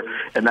cover,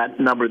 and that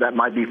number that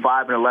might be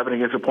 5-11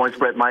 against the point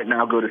spread might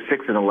now go to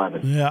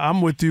 6-11. Yeah,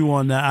 I'm with you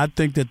on that. I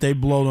think that they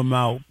blow them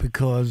out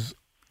because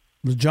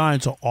the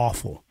Giants are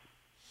awful.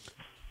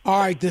 All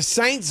right, the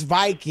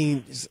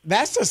Saints-Vikings,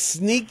 that's a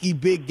sneaky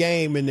big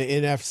game in the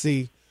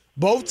NFC.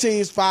 Both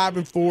teams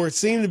 5-4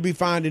 seem to be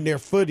finding their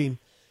footing.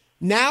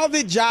 Now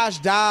that Josh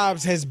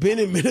Dobbs has been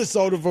in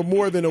Minnesota for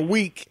more than a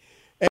week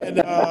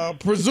and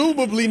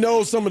presumably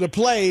knows some of the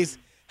plays,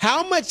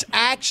 how much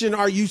action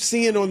are you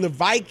seeing on the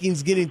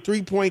Vikings getting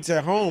 3 points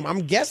at home?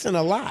 I'm guessing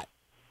a lot.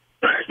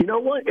 You know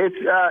what? It's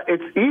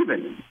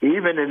even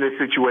in this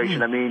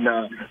situation. I mean,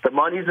 the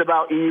money's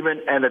about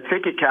even, and the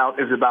ticket count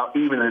is about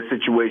even in this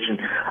situation.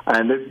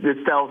 And this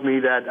tells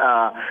me that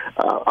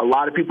a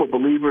lot of people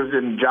believers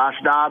in Josh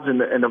Dobbs and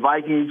the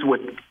Vikings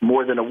with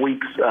more than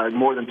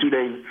 2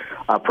 days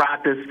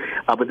practice.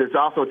 But this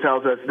also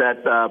tells us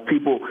that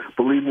people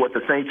believe what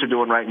the Saints are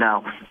doing right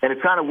now. And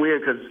it's kind of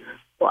weird because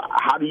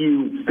how do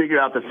you figure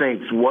out the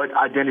Saints? What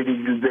identity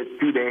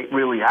do they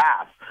really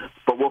have?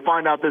 But we'll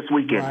find out this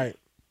weekend. Right.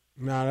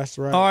 No, that's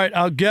right. All right,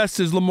 our guest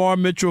is Lamarr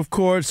Mitchell, of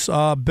course,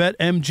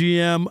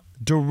 BetMGM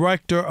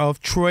Director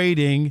of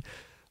Trading.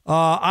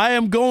 I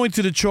am going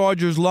to the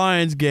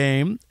Chargers-Lions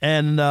game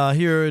and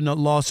here in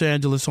Los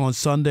Angeles on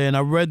Sunday, and I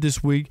read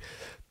this week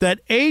that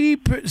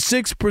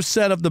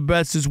 86% of the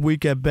bets this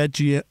week at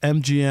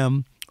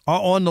BetMGM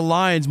are on the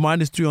Lions,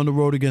 -3 on the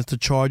road against the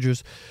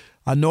Chargers.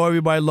 I know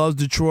everybody loves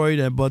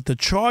Detroit, but the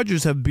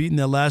Chargers have beaten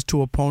their last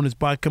two opponents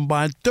by a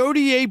combined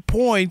 38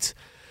 points.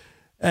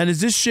 And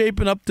is this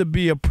shaping up to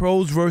be a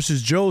pros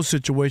versus Joes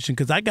situation?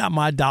 Because I got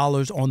my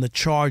dollars on the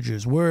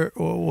Chargers.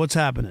 What's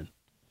happening?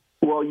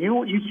 Well,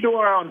 you still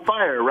are on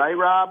fire, right,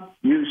 Rob?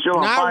 You still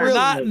on fire?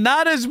 Really.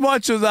 Not as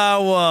much as I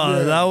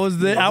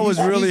was. Yeah. I was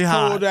really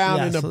hot. Cooled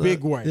down in a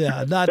big way.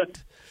 Yeah, not.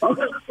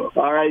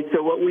 All right,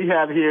 so what we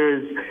have here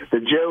is the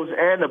Joes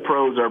and the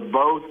pros are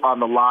both on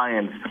the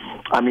Lions.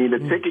 I mean, the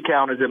ticket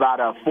count is about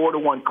a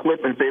 4-1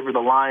 clip in favor of the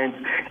Lions,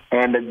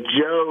 and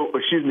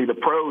the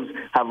pros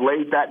have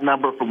laid that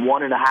number from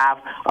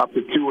 1.5 up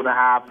to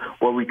 2.5,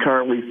 where we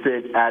currently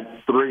sit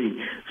at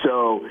 3.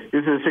 So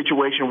this is a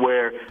situation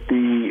where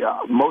the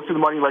most of the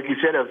money, like you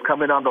said, has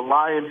come in on the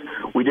Lions.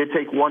 We did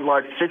take one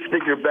large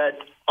 6-figure bet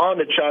on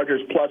the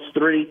Chargers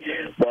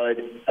 +3, but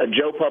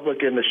Joe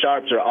Public and the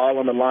Sharps are all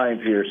on the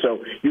Lions here.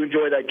 So you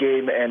enjoy that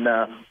game, and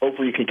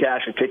hopefully you can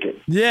cash a ticket.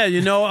 Yeah,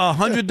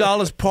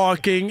 $100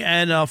 parking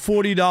and a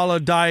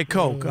 $40 Diet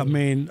Coke. I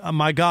mean,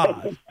 my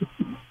God.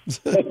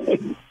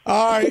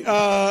 All right,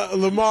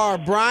 Lamar,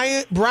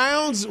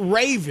 Browns,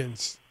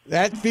 Ravens.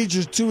 That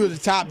features two of the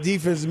top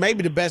defenses,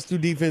 maybe the best two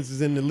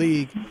defenses in the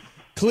league.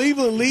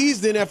 Cleveland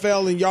leads the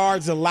NFL in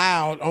yards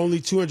allowed,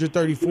 only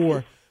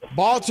 234.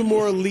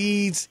 Baltimore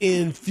leads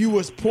in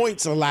fewest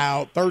points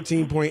allowed,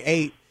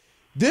 13.8.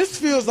 This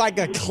feels like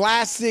a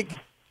classic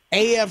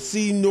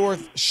AFC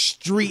North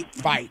street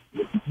fight.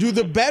 Do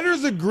the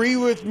bettors agree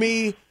with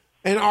me,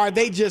 and are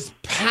they just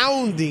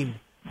pounding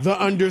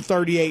the under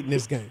 38 in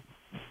this game?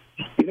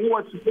 You know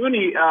what's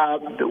funny?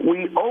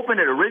 We opened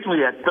it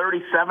originally at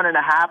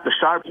 37.5. The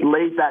Sharps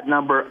laid that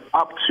number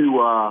up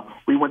to,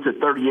 we went to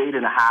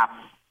 38.5.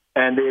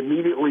 And they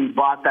immediately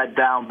brought that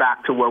down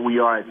back to where we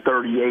are at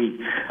 38.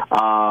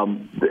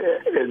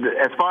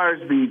 As far as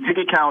the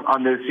ticket count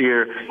on this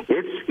year,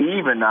 it's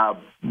even.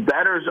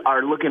 Bettors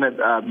are looking at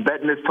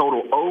betting this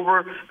total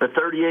over the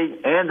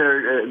 38, and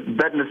they're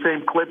betting the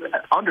same clip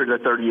under the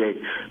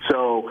 38.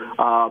 So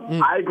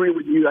I agree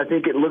with you. I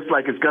think it looks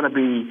like it's going to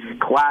be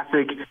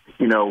classic,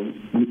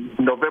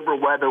 November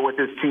weather with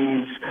his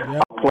teams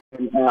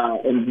playing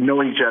and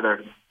knowing each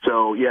other.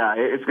 So, yeah,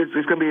 it's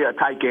going to be a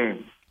tight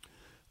game.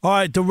 All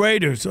right, the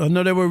Raiders. I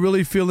know they were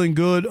really feeling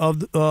good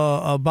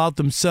about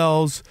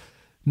themselves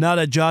now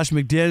that Josh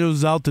McDaniels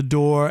is out the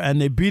door,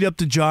 and they beat up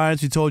the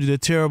Giants. We told you they're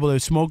terrible. They're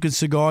smoking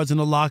cigars in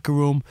the locker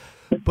room.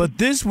 But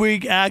this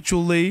week,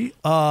 actually,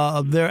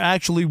 they're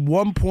actually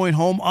 1-point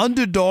home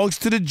underdogs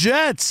to the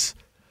Jets.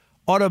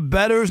 Are the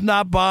bettors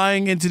not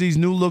buying into these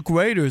new-look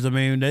Raiders? I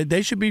mean,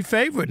 they should be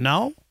favorite,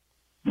 no?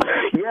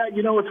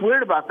 Yeah, what's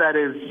weird about that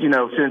is,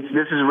 since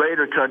this is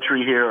Raider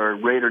country here, or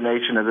Raider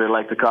Nation as they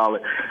like to call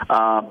it,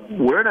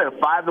 we're at a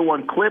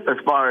 5-1 clip as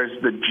far as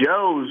the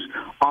Joes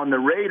on the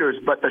Raiders.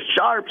 But the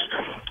Sharps,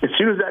 as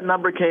soon as that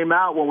number came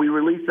out, when we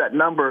released that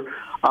number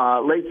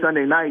late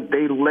Sunday night,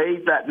 they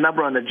laid that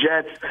number on the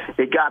Jets.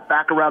 It got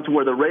back around to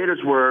where the Raiders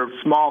were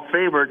small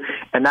favored,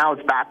 and now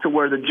it's back to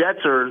where the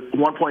Jets are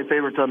 1-point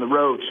favorites on the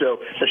road. So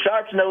the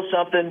Sharps know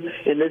something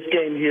in this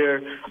game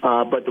here,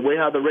 but the way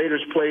how the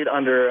Raiders played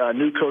under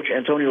new coach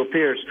Antonio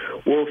Pierce,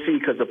 we'll see,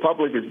 because the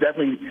public is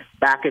definitely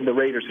backing the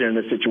Raiders here in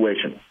this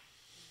situation.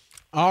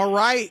 All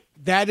right.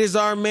 That is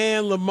our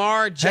man,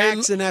 Lamar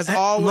Jackson, as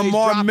always.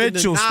 Lamar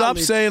Mitchell. Stop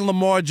saying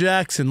Lamar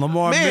Jackson.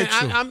 Lamar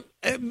Mitchell.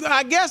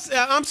 I guess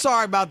I'm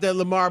sorry about that,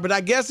 Lamar, but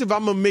I guess if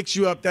I'm going to mix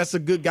you up, that's a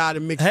good guy to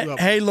mix you up.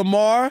 Hey,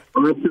 Lamar.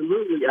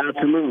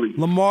 Absolutely.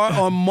 Lamar,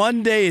 on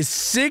Monday is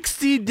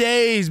 60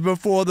 days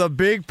before the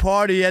big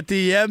party at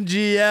the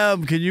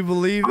MGM. Can you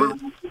believe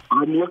it?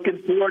 I'm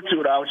looking forward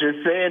to it. I was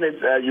just saying,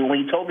 when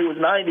you told me it was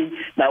 90,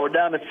 now we're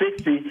down to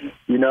 60.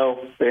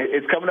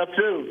 It's coming up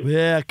soon.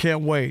 Yeah, I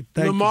can't wait.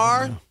 Thank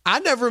Lamar, you. I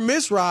never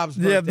miss Rob's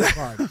birthday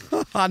party.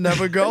 I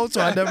never go, so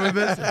I never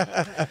miss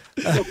it.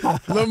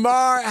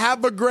 Lamar,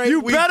 have a great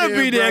weekend. You better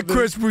be there, brother.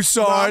 Chris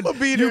Broussard. No, I'm gonna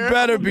be there. You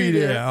better be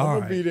there. I'm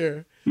going to be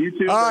there. You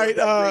too. All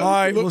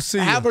right, we'll see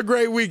you. Have a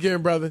great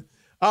weekend, brother.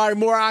 All right,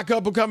 more Odd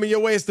Couple coming your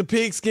way. It's the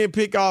Pigskin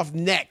Pick-Off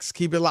next.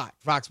 Keep it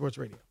locked. Fox Sports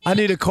Radio. I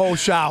need a cold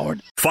shower.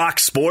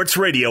 Fox Sports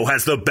Radio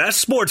has the best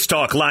sports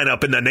talk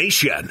lineup in the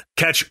nation.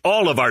 Catch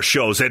all of our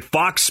shows at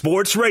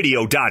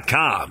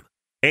foxsportsradio.com.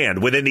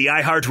 And within the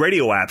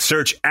iHeartRadio app,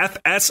 search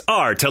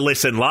FSR to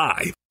listen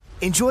live.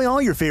 Enjoy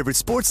all your favorite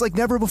sports like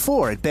never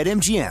before at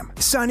BetMGM.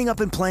 Signing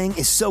up and playing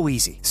is so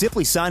easy.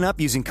 Simply sign up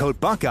using code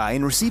Buckeye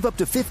and receive up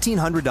to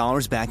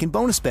 $1,500 back in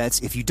bonus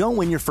bets if you don't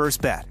win your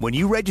first bet. When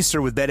you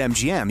register with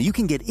BetMGM, you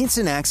can get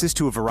instant access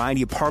to a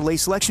variety of parlay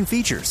selection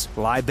features,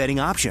 live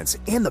betting options,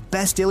 and the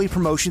best daily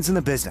promotions in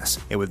the business.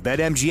 And with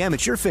BetMGM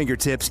at your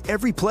fingertips,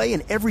 every play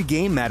and every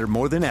game matter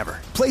more than ever.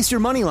 Place your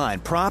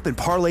moneyline, prop, and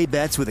parlay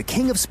bets with the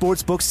king of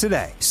sportsbooks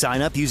today.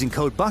 Sign up using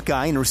code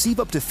Buckeye and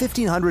receive up to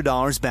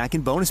 $1,500 back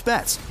in bonus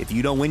bets if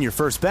you don't win your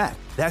first bet.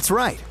 That's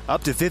right,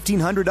 up to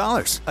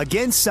 $1,500.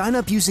 Again, sign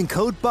up using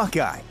code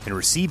Buckeye and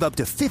receive up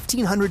to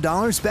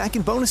 $1,500 back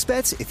in bonus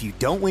bets if you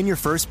don't win your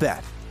first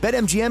bet.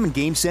 BetMGM and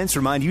GameSense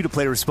remind you to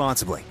play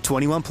responsibly.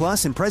 21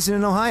 plus and present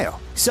in Ohio.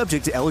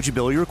 Subject to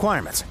eligibility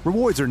requirements.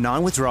 Rewards are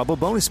non-withdrawable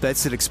bonus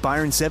bets that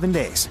expire in 7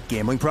 days.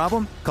 Gambling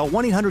problem? Call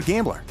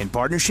 1-800-GAMBLER in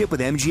partnership with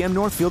MGM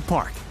Northfield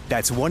Park.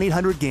 That's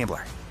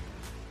 1-800-GAMBLER.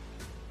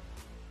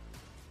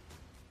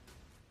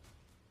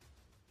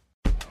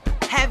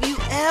 Have you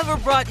ever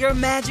brought your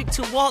magic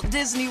to Walt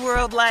Disney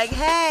World like,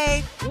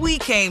 hey, we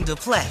came to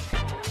play?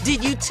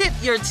 Did you tip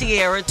your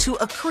tiara to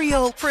a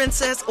Creole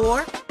princess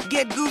or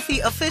get goofy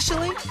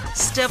officially?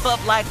 Step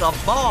up like a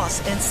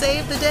boss and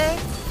save the day?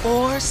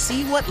 Or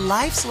see what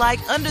life's like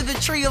under the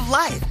tree of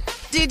life?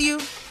 Did you?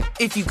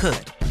 If you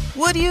could.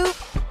 Would you?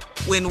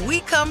 When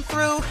we come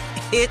through,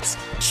 it's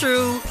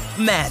true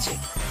magic.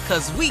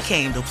 'Cause we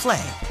came to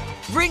play.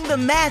 Bring the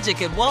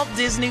magic at Walt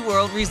Disney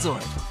World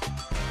Resort.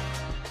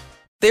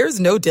 There's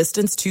no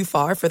distance too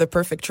far for the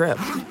perfect trip.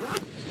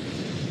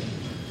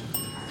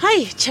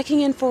 Hi,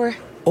 checking in for...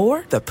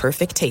 Or the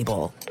perfect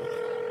table.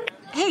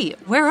 Hey,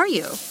 where are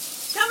you?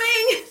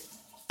 Coming!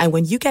 And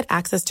when you get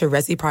access to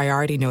Resi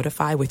Priority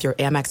Notify with your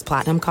Amex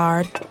Platinum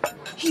card...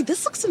 Hey,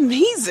 this looks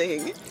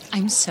amazing.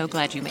 I'm so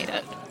glad you made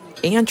it.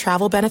 And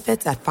travel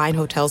benefits at fine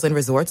hotels and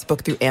resorts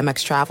booked through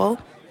Amex Travel,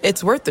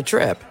 it's worth the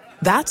trip.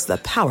 That's the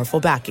powerful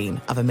backing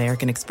of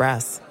American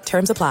Express.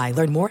 Terms apply.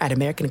 Learn more at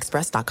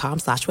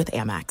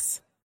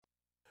americanexpress.com/withAmex.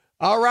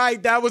 All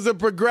right, that was a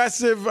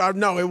Progressive.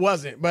 No, it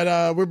wasn't.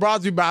 But we're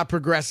brought to you by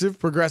Progressive.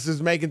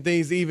 Progressive's making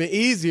things even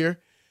easier.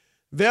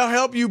 They'll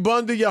help you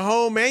bundle your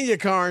home and your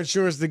car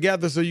insurance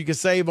together so you can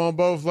save on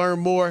both. Learn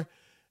more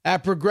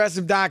at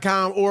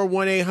Progressive.com or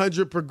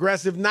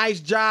 1-800-PROGRESSIVE. Nice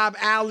job,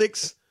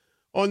 Alex,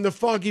 on the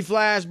Funky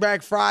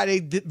Flashback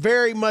Friday.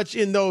 Very much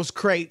in those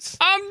crates.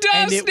 I'm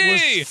dusty. And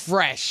it was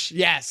fresh.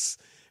 Yes.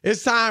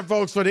 It's time,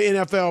 folks, for the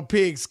NFL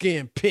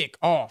Pigskin Pick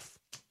Off.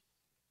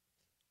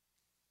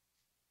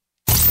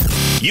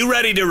 You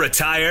ready to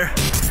retire?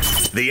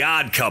 The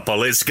Odd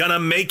Couple is gonna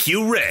make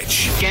you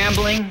rich.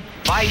 Gambling,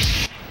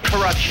 vice,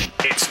 corruption.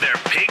 It's their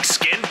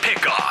Pigskin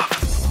Pick-Off.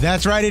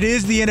 That's right. It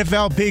is the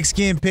NFL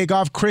Pigskin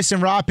Pick-Off. Chris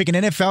and Rob picking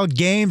NFL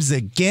games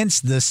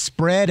against the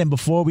spread. And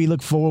before we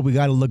look forward, we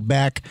got to look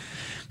back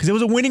because it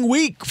was a winning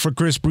week for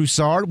Chris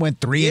Broussard. Went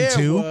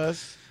 3-2. It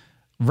was.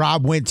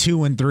 Rob went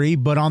 2-3.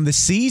 But on the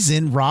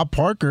season, Rob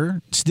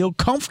Parker still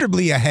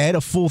comfortably ahead,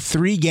 a full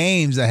 3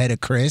 games ahead of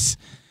Chris.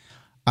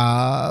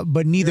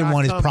 But neither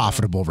one is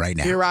profitable right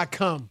now. Here I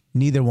come.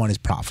 Neither one is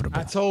profitable.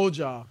 I told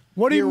y'all.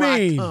 What do you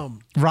mean?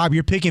 Rob,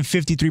 you're picking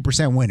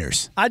 53%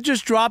 winners. I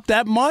just dropped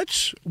that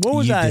much? What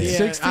was that,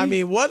 60? I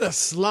mean, what a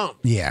slump.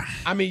 Yeah.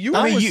 I mean, you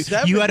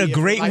had a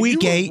great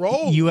week 8.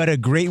 You had a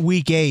great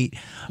week 8.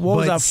 What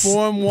was that,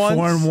 4-1?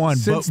 4-1.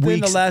 Since then,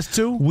 the last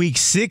 2? Week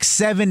 6,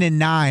 7, and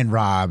 9,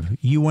 Rob,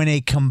 you went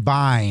a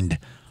combined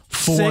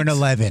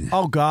 4-11.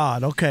 Oh,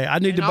 God. Okay. I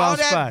need to bounce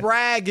back. All that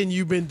bragging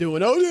you've been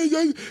doing.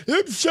 Oh,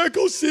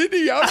 Shekel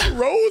City, I'm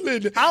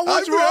rolling. I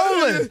was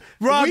rolling.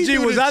 Rob G,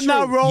 was I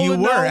not rolling? You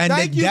were. And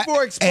Thank you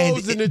for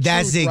exposing the truth,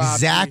 that's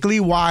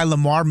exactly why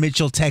Lamar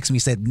Mitchell texted me,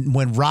 said,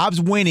 when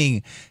Rob's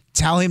winning,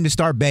 tell him to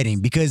start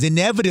betting because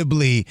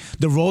inevitably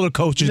the roller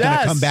coaster is going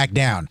to come back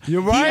down.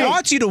 You're right. He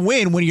wants you to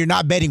win when you're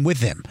not betting with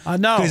him. I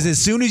know. Because as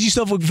soon as you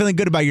start feeling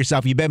good about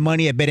yourself, you bet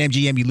money at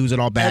BetMGM, you lose it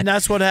all back. And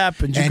that's what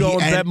happens. You go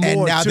and bet more,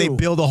 and now too. they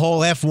build a whole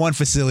F1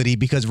 facility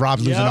because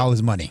Rob's losing all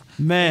his money.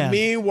 Man.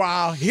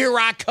 Meanwhile, here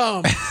I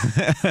come.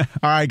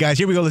 All right, guys,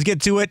 here we go. Let's get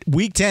to it.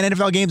 Week 10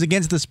 NFL games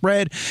against the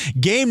spread.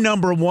 Game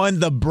number 1,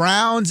 the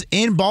Browns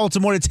in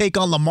Baltimore to take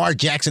on Lamar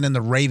Jackson and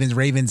the Ravens.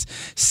 Ravens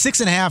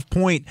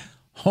 6.5-point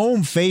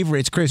home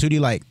favorites. Chris, who do you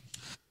like?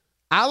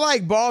 I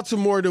like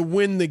Baltimore to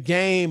win the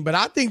game, but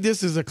I think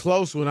this is a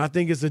close one. I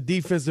think it's a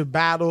defensive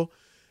battle,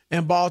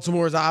 and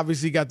Baltimore's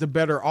obviously got the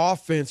better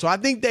offense. So I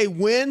think they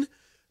win,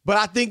 but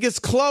I think it's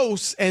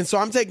close, and so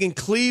I'm taking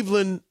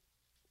Cleveland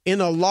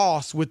in a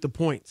loss with the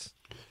points.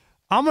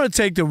 I'm going to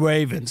take the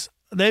Ravens.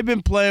 They've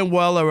been playing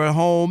well. They're at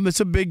home. It's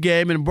a big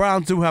game, and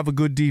Browns do have a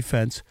good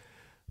defense.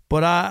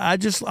 But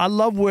I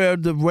love where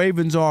the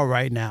Ravens are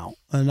right now,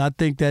 and I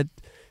think that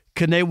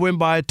can they win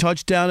by a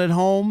touchdown at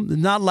home?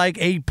 Not like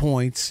 8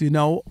 points, you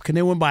know. Can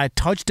they win by a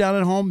touchdown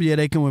at home? Yeah,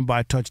 they can win by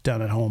a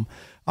touchdown at home.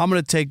 I'm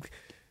going to take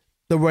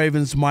the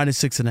Ravens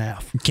minus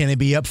 6.5. Can it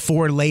be up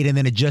 4 late and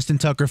then a Justin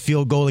Tucker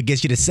field goal that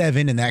gets you to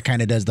 7, and that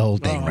kind of does the whole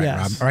thing, right, yes.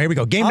 Rob? All right, here we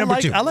go. Game number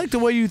 2. I like the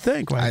way you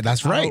think. Right?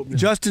 That's right.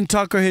 Justin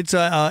Tucker hits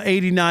a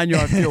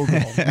 89-yard field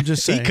goal. I'm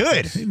just saying. He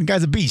could. The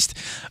guy's a beast.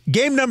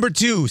 Game number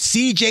 2,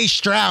 C.J.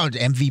 Stroud,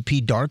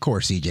 MVP dark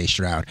horse C.J.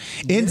 Stroud,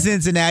 in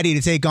Cincinnati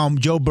to take on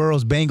Joe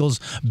Burrow's Bengals.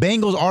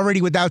 Bengals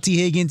already without T.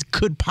 Higgins,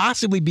 could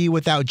possibly be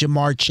without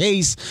Jamar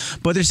Chase,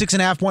 but they're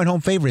 6.5-point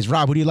home favorites.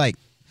 Rob, who do you like?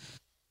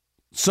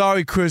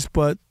 Sorry, Chris,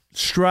 but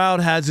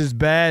Stroud has his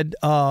bad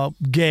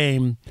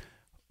game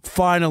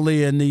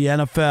finally in the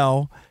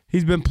NFL.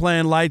 He's been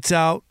playing lights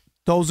out.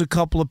 Those a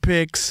couple of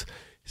picks.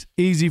 It's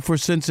easy for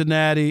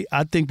Cincinnati.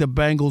 I think the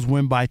Bengals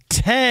win by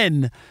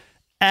 10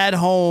 at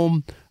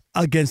home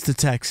against the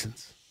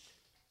Texans.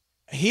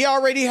 He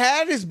already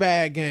had his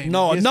bad game.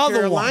 No, another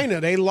Carolina.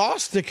 one. They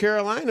lost to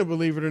Carolina,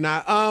 believe it or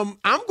not.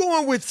 I'm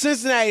going with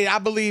Cincinnati. I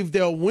believe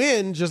they'll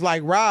win, just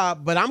like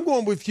Rob, but I'm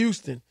going with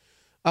Houston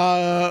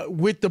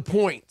with the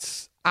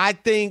points. I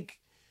think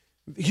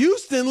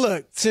Houston,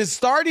 look, since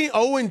starting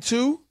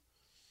 0-2,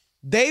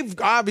 they've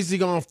obviously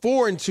gone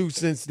 4-2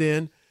 since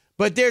then,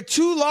 but their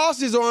 2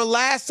 losses are on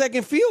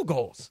last-second field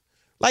goals.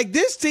 Like,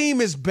 this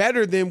team is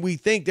better than we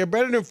think. They're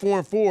better than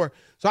 4-4.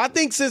 So I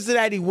think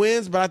Cincinnati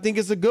wins, but I think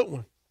it's a good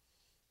one.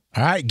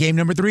 All right, game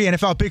number 3,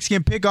 NFL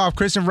Pigskin Pickoff.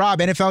 Chris and Rob,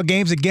 NFL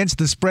games against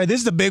the spread. This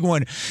is the big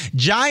one.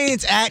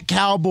 Giants at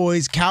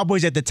Cowboys.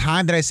 Cowboys, at the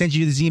time that I sent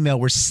you this email,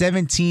 were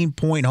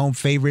 17-point home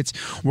favorites.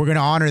 We're going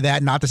to honor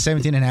that, not the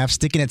 17.5,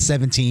 sticking at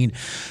 17.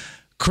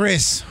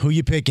 Chris, who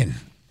you picking?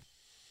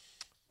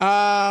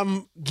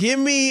 Give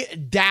me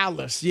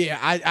Dallas. Yeah,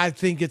 I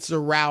think it's a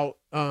rout.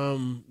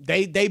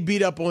 They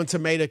beat up on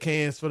tomato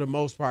cans for the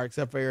most part,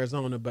 except for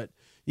Arizona. But,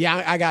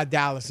 yeah, I got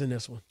Dallas in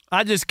this one.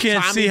 I just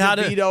can't Tommy see how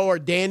DeVito or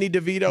Danny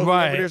DeVito,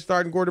 whoever their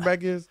starting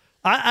quarterback is.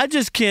 I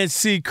just can't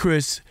see,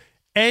 Chris,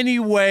 any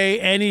way,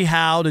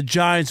 anyhow, the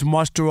Giants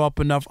muster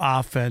up enough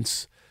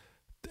offense.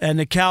 And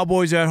the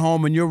Cowboys are at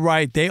home, and you're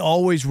right, they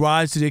always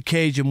rise to the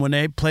occasion when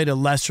they play the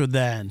lesser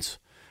thans.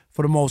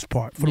 For the most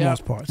part.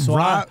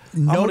 So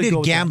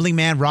noted gambling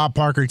man Rob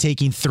Parker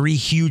taking 3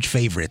 huge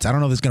favorites. I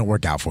don't know if it's going to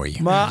work out for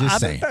you.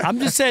 I'm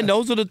just saying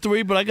those are the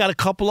 3, but I got a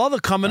couple other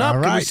coming up. All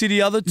right. Can we see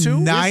the other 2?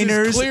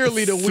 Niners, this is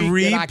clearly the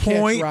week that I catch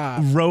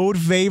 3-point road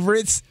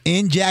favorites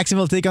in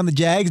Jacksonville take on the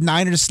Jags.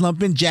 Niners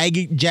slumping,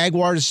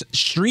 Jaguars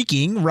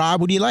streaking.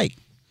 Rob, what do you like?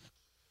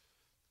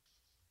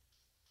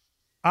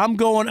 I'm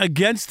going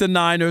against the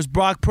Niners.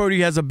 Brock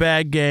Purdy has a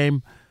bad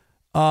game.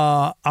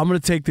 I'm going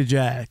to take the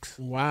Jags.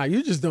 Wow,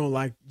 you just don't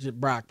like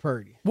Brock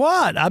Purdy.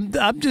 What?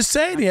 I'm just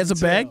saying he has a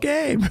bad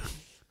game.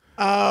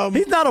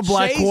 He's not a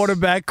black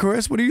quarterback,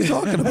 Chris. What are you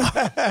talking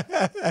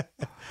about?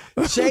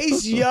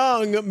 Chase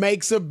Young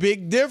makes a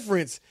big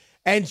difference.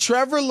 And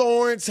Trevor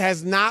Lawrence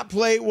has not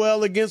played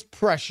well against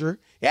pressure.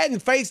 He hadn't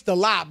faced a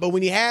lot, but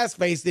when he has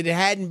faced it, it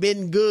hadn't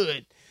been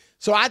good.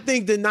 So I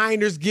think the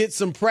Niners get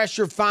some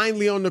pressure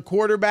finally on the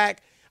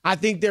quarterback. I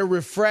think they're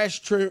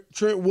refreshed.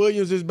 Trent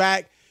Williams is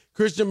back.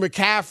 Christian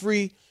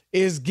McCaffrey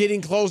is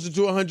getting closer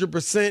to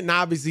 100%, and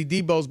obviously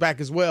Debo's back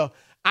as well.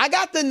 I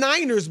got the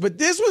Niners, but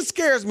this one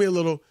scares me a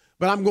little,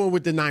 but I'm going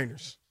with the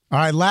Niners. All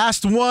right,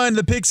 last one,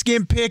 the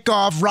Pigskin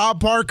Pickoff. Rob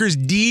Parker's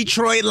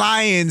Detroit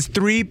Lions,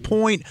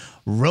 3-point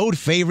road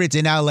favorites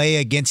in L.A.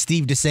 against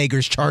Steve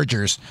DeSager's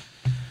Chargers.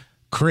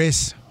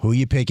 Chris, who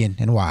you picking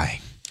and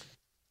why?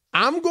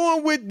 I'm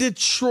going with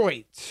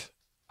Detroit.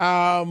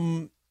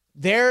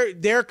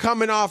 They're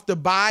coming off the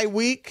bye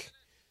week.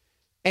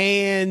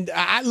 And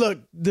look,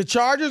 the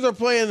Chargers are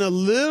playing a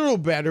little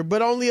better,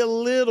 but only a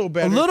little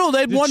better.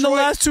 They've won the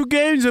last 2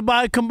 games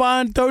by a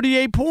combined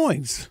 38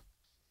 points.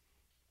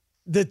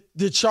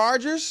 The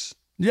Chargers?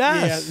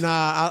 Yes.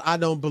 Yeah, I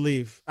don't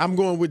believe. I'm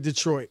going with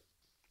Detroit.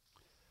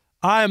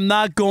 I am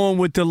not going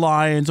with the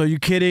Lions. Are you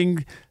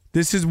kidding?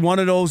 This is one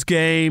of those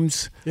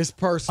games. It's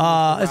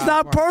personal. It's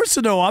not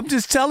personal. I'm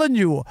just telling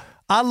you.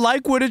 I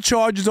like where the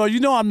Chargers are. You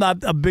know I'm not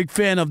a big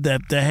fan of the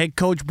head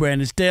coach,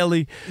 Brandon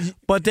Staley,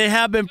 but they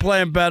have been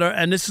playing better,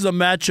 and this is a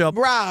matchup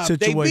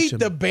situation. They beat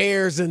the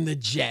Bears and the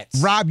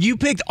Jets. Rob, you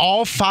picked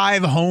all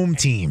 5 home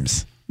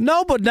teams.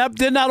 No, but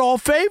they're not all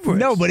favorites.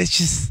 No, but it's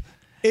just...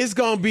 It's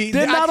going to be...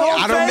 They're not all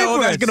I don't know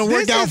if that's going to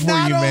work out for you,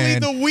 man. This is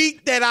not only the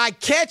week that I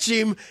catch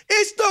him,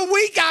 it's the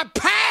week I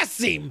pass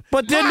him.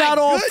 But they're not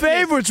all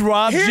favorites,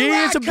 Rob.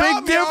 It's a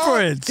big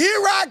difference. Here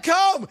I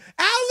come.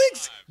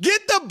 Alex,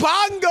 get the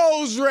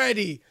bongos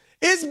ready.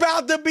 It's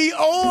about to be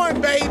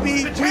on,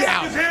 baby. We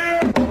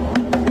out.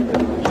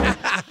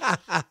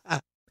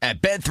 At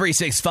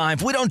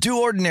Bet365, we don't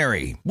do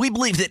ordinary. We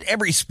believe that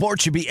every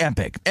sport should be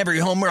epic. Every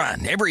home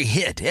run, every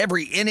hit,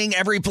 every inning,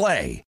 every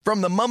play. From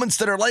the moments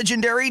that are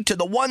legendary to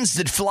the ones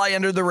that fly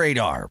under the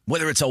radar.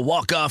 Whether it's a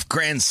walk-off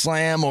grand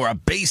slam or a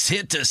base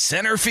hit to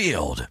center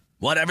field.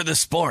 Whatever the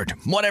sport,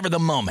 whatever the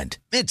moment.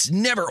 It's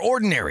never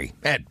ordinary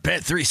at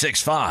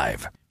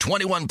Bet365.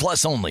 21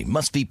 plus only.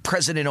 Must be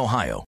present in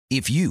Ohio.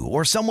 If you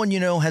or someone you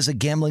know has a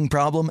gambling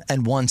problem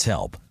and wants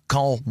help,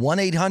 call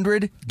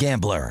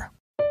 1-800-GAMBLER.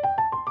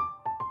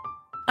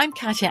 I'm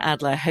Katya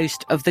Adler,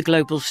 host of The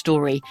Global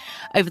Story.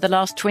 Over the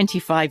last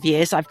 25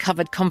 years, I've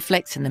covered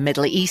conflicts in the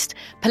Middle East,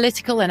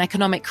 political and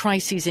economic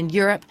crises in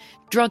Europe,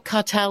 drug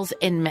cartels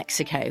in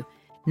Mexico.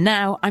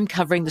 Now I'm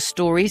covering the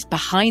stories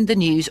behind the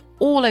news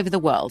all over the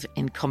world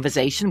in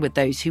conversation with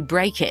those who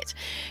break it.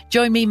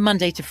 Join me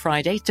Monday to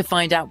Friday to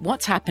find out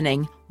what's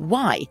happening,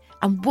 why,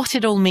 and what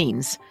it all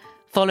means.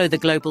 Follow The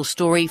Global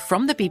Story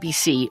from the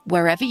BBC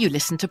wherever you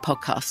listen to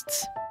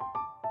podcasts.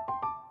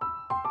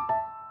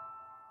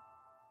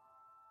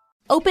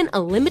 Open a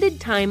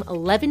limited-time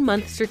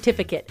 11-month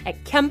certificate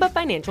at Kemba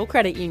Financial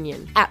Credit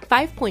Union. At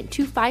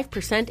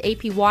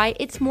 5.25% APY,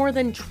 it's more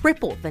than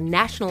triple the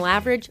national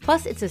average,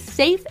 plus it's a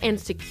safe and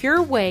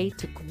secure way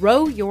to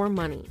grow your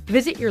money.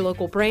 Visit your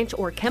local branch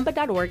or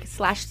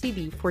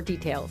kemba.org/cb for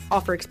details.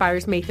 Offer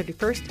expires May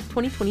 31st,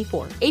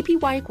 2024.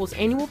 APY equals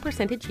annual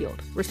percentage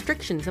yield.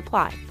 Restrictions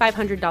apply.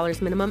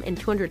 $500 minimum and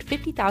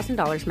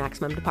 $250,000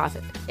 maximum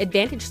deposit.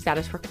 Advantage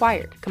status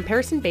required.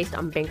 Comparison based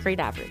on bank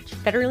rate average.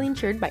 Federally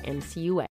insured by NCUA.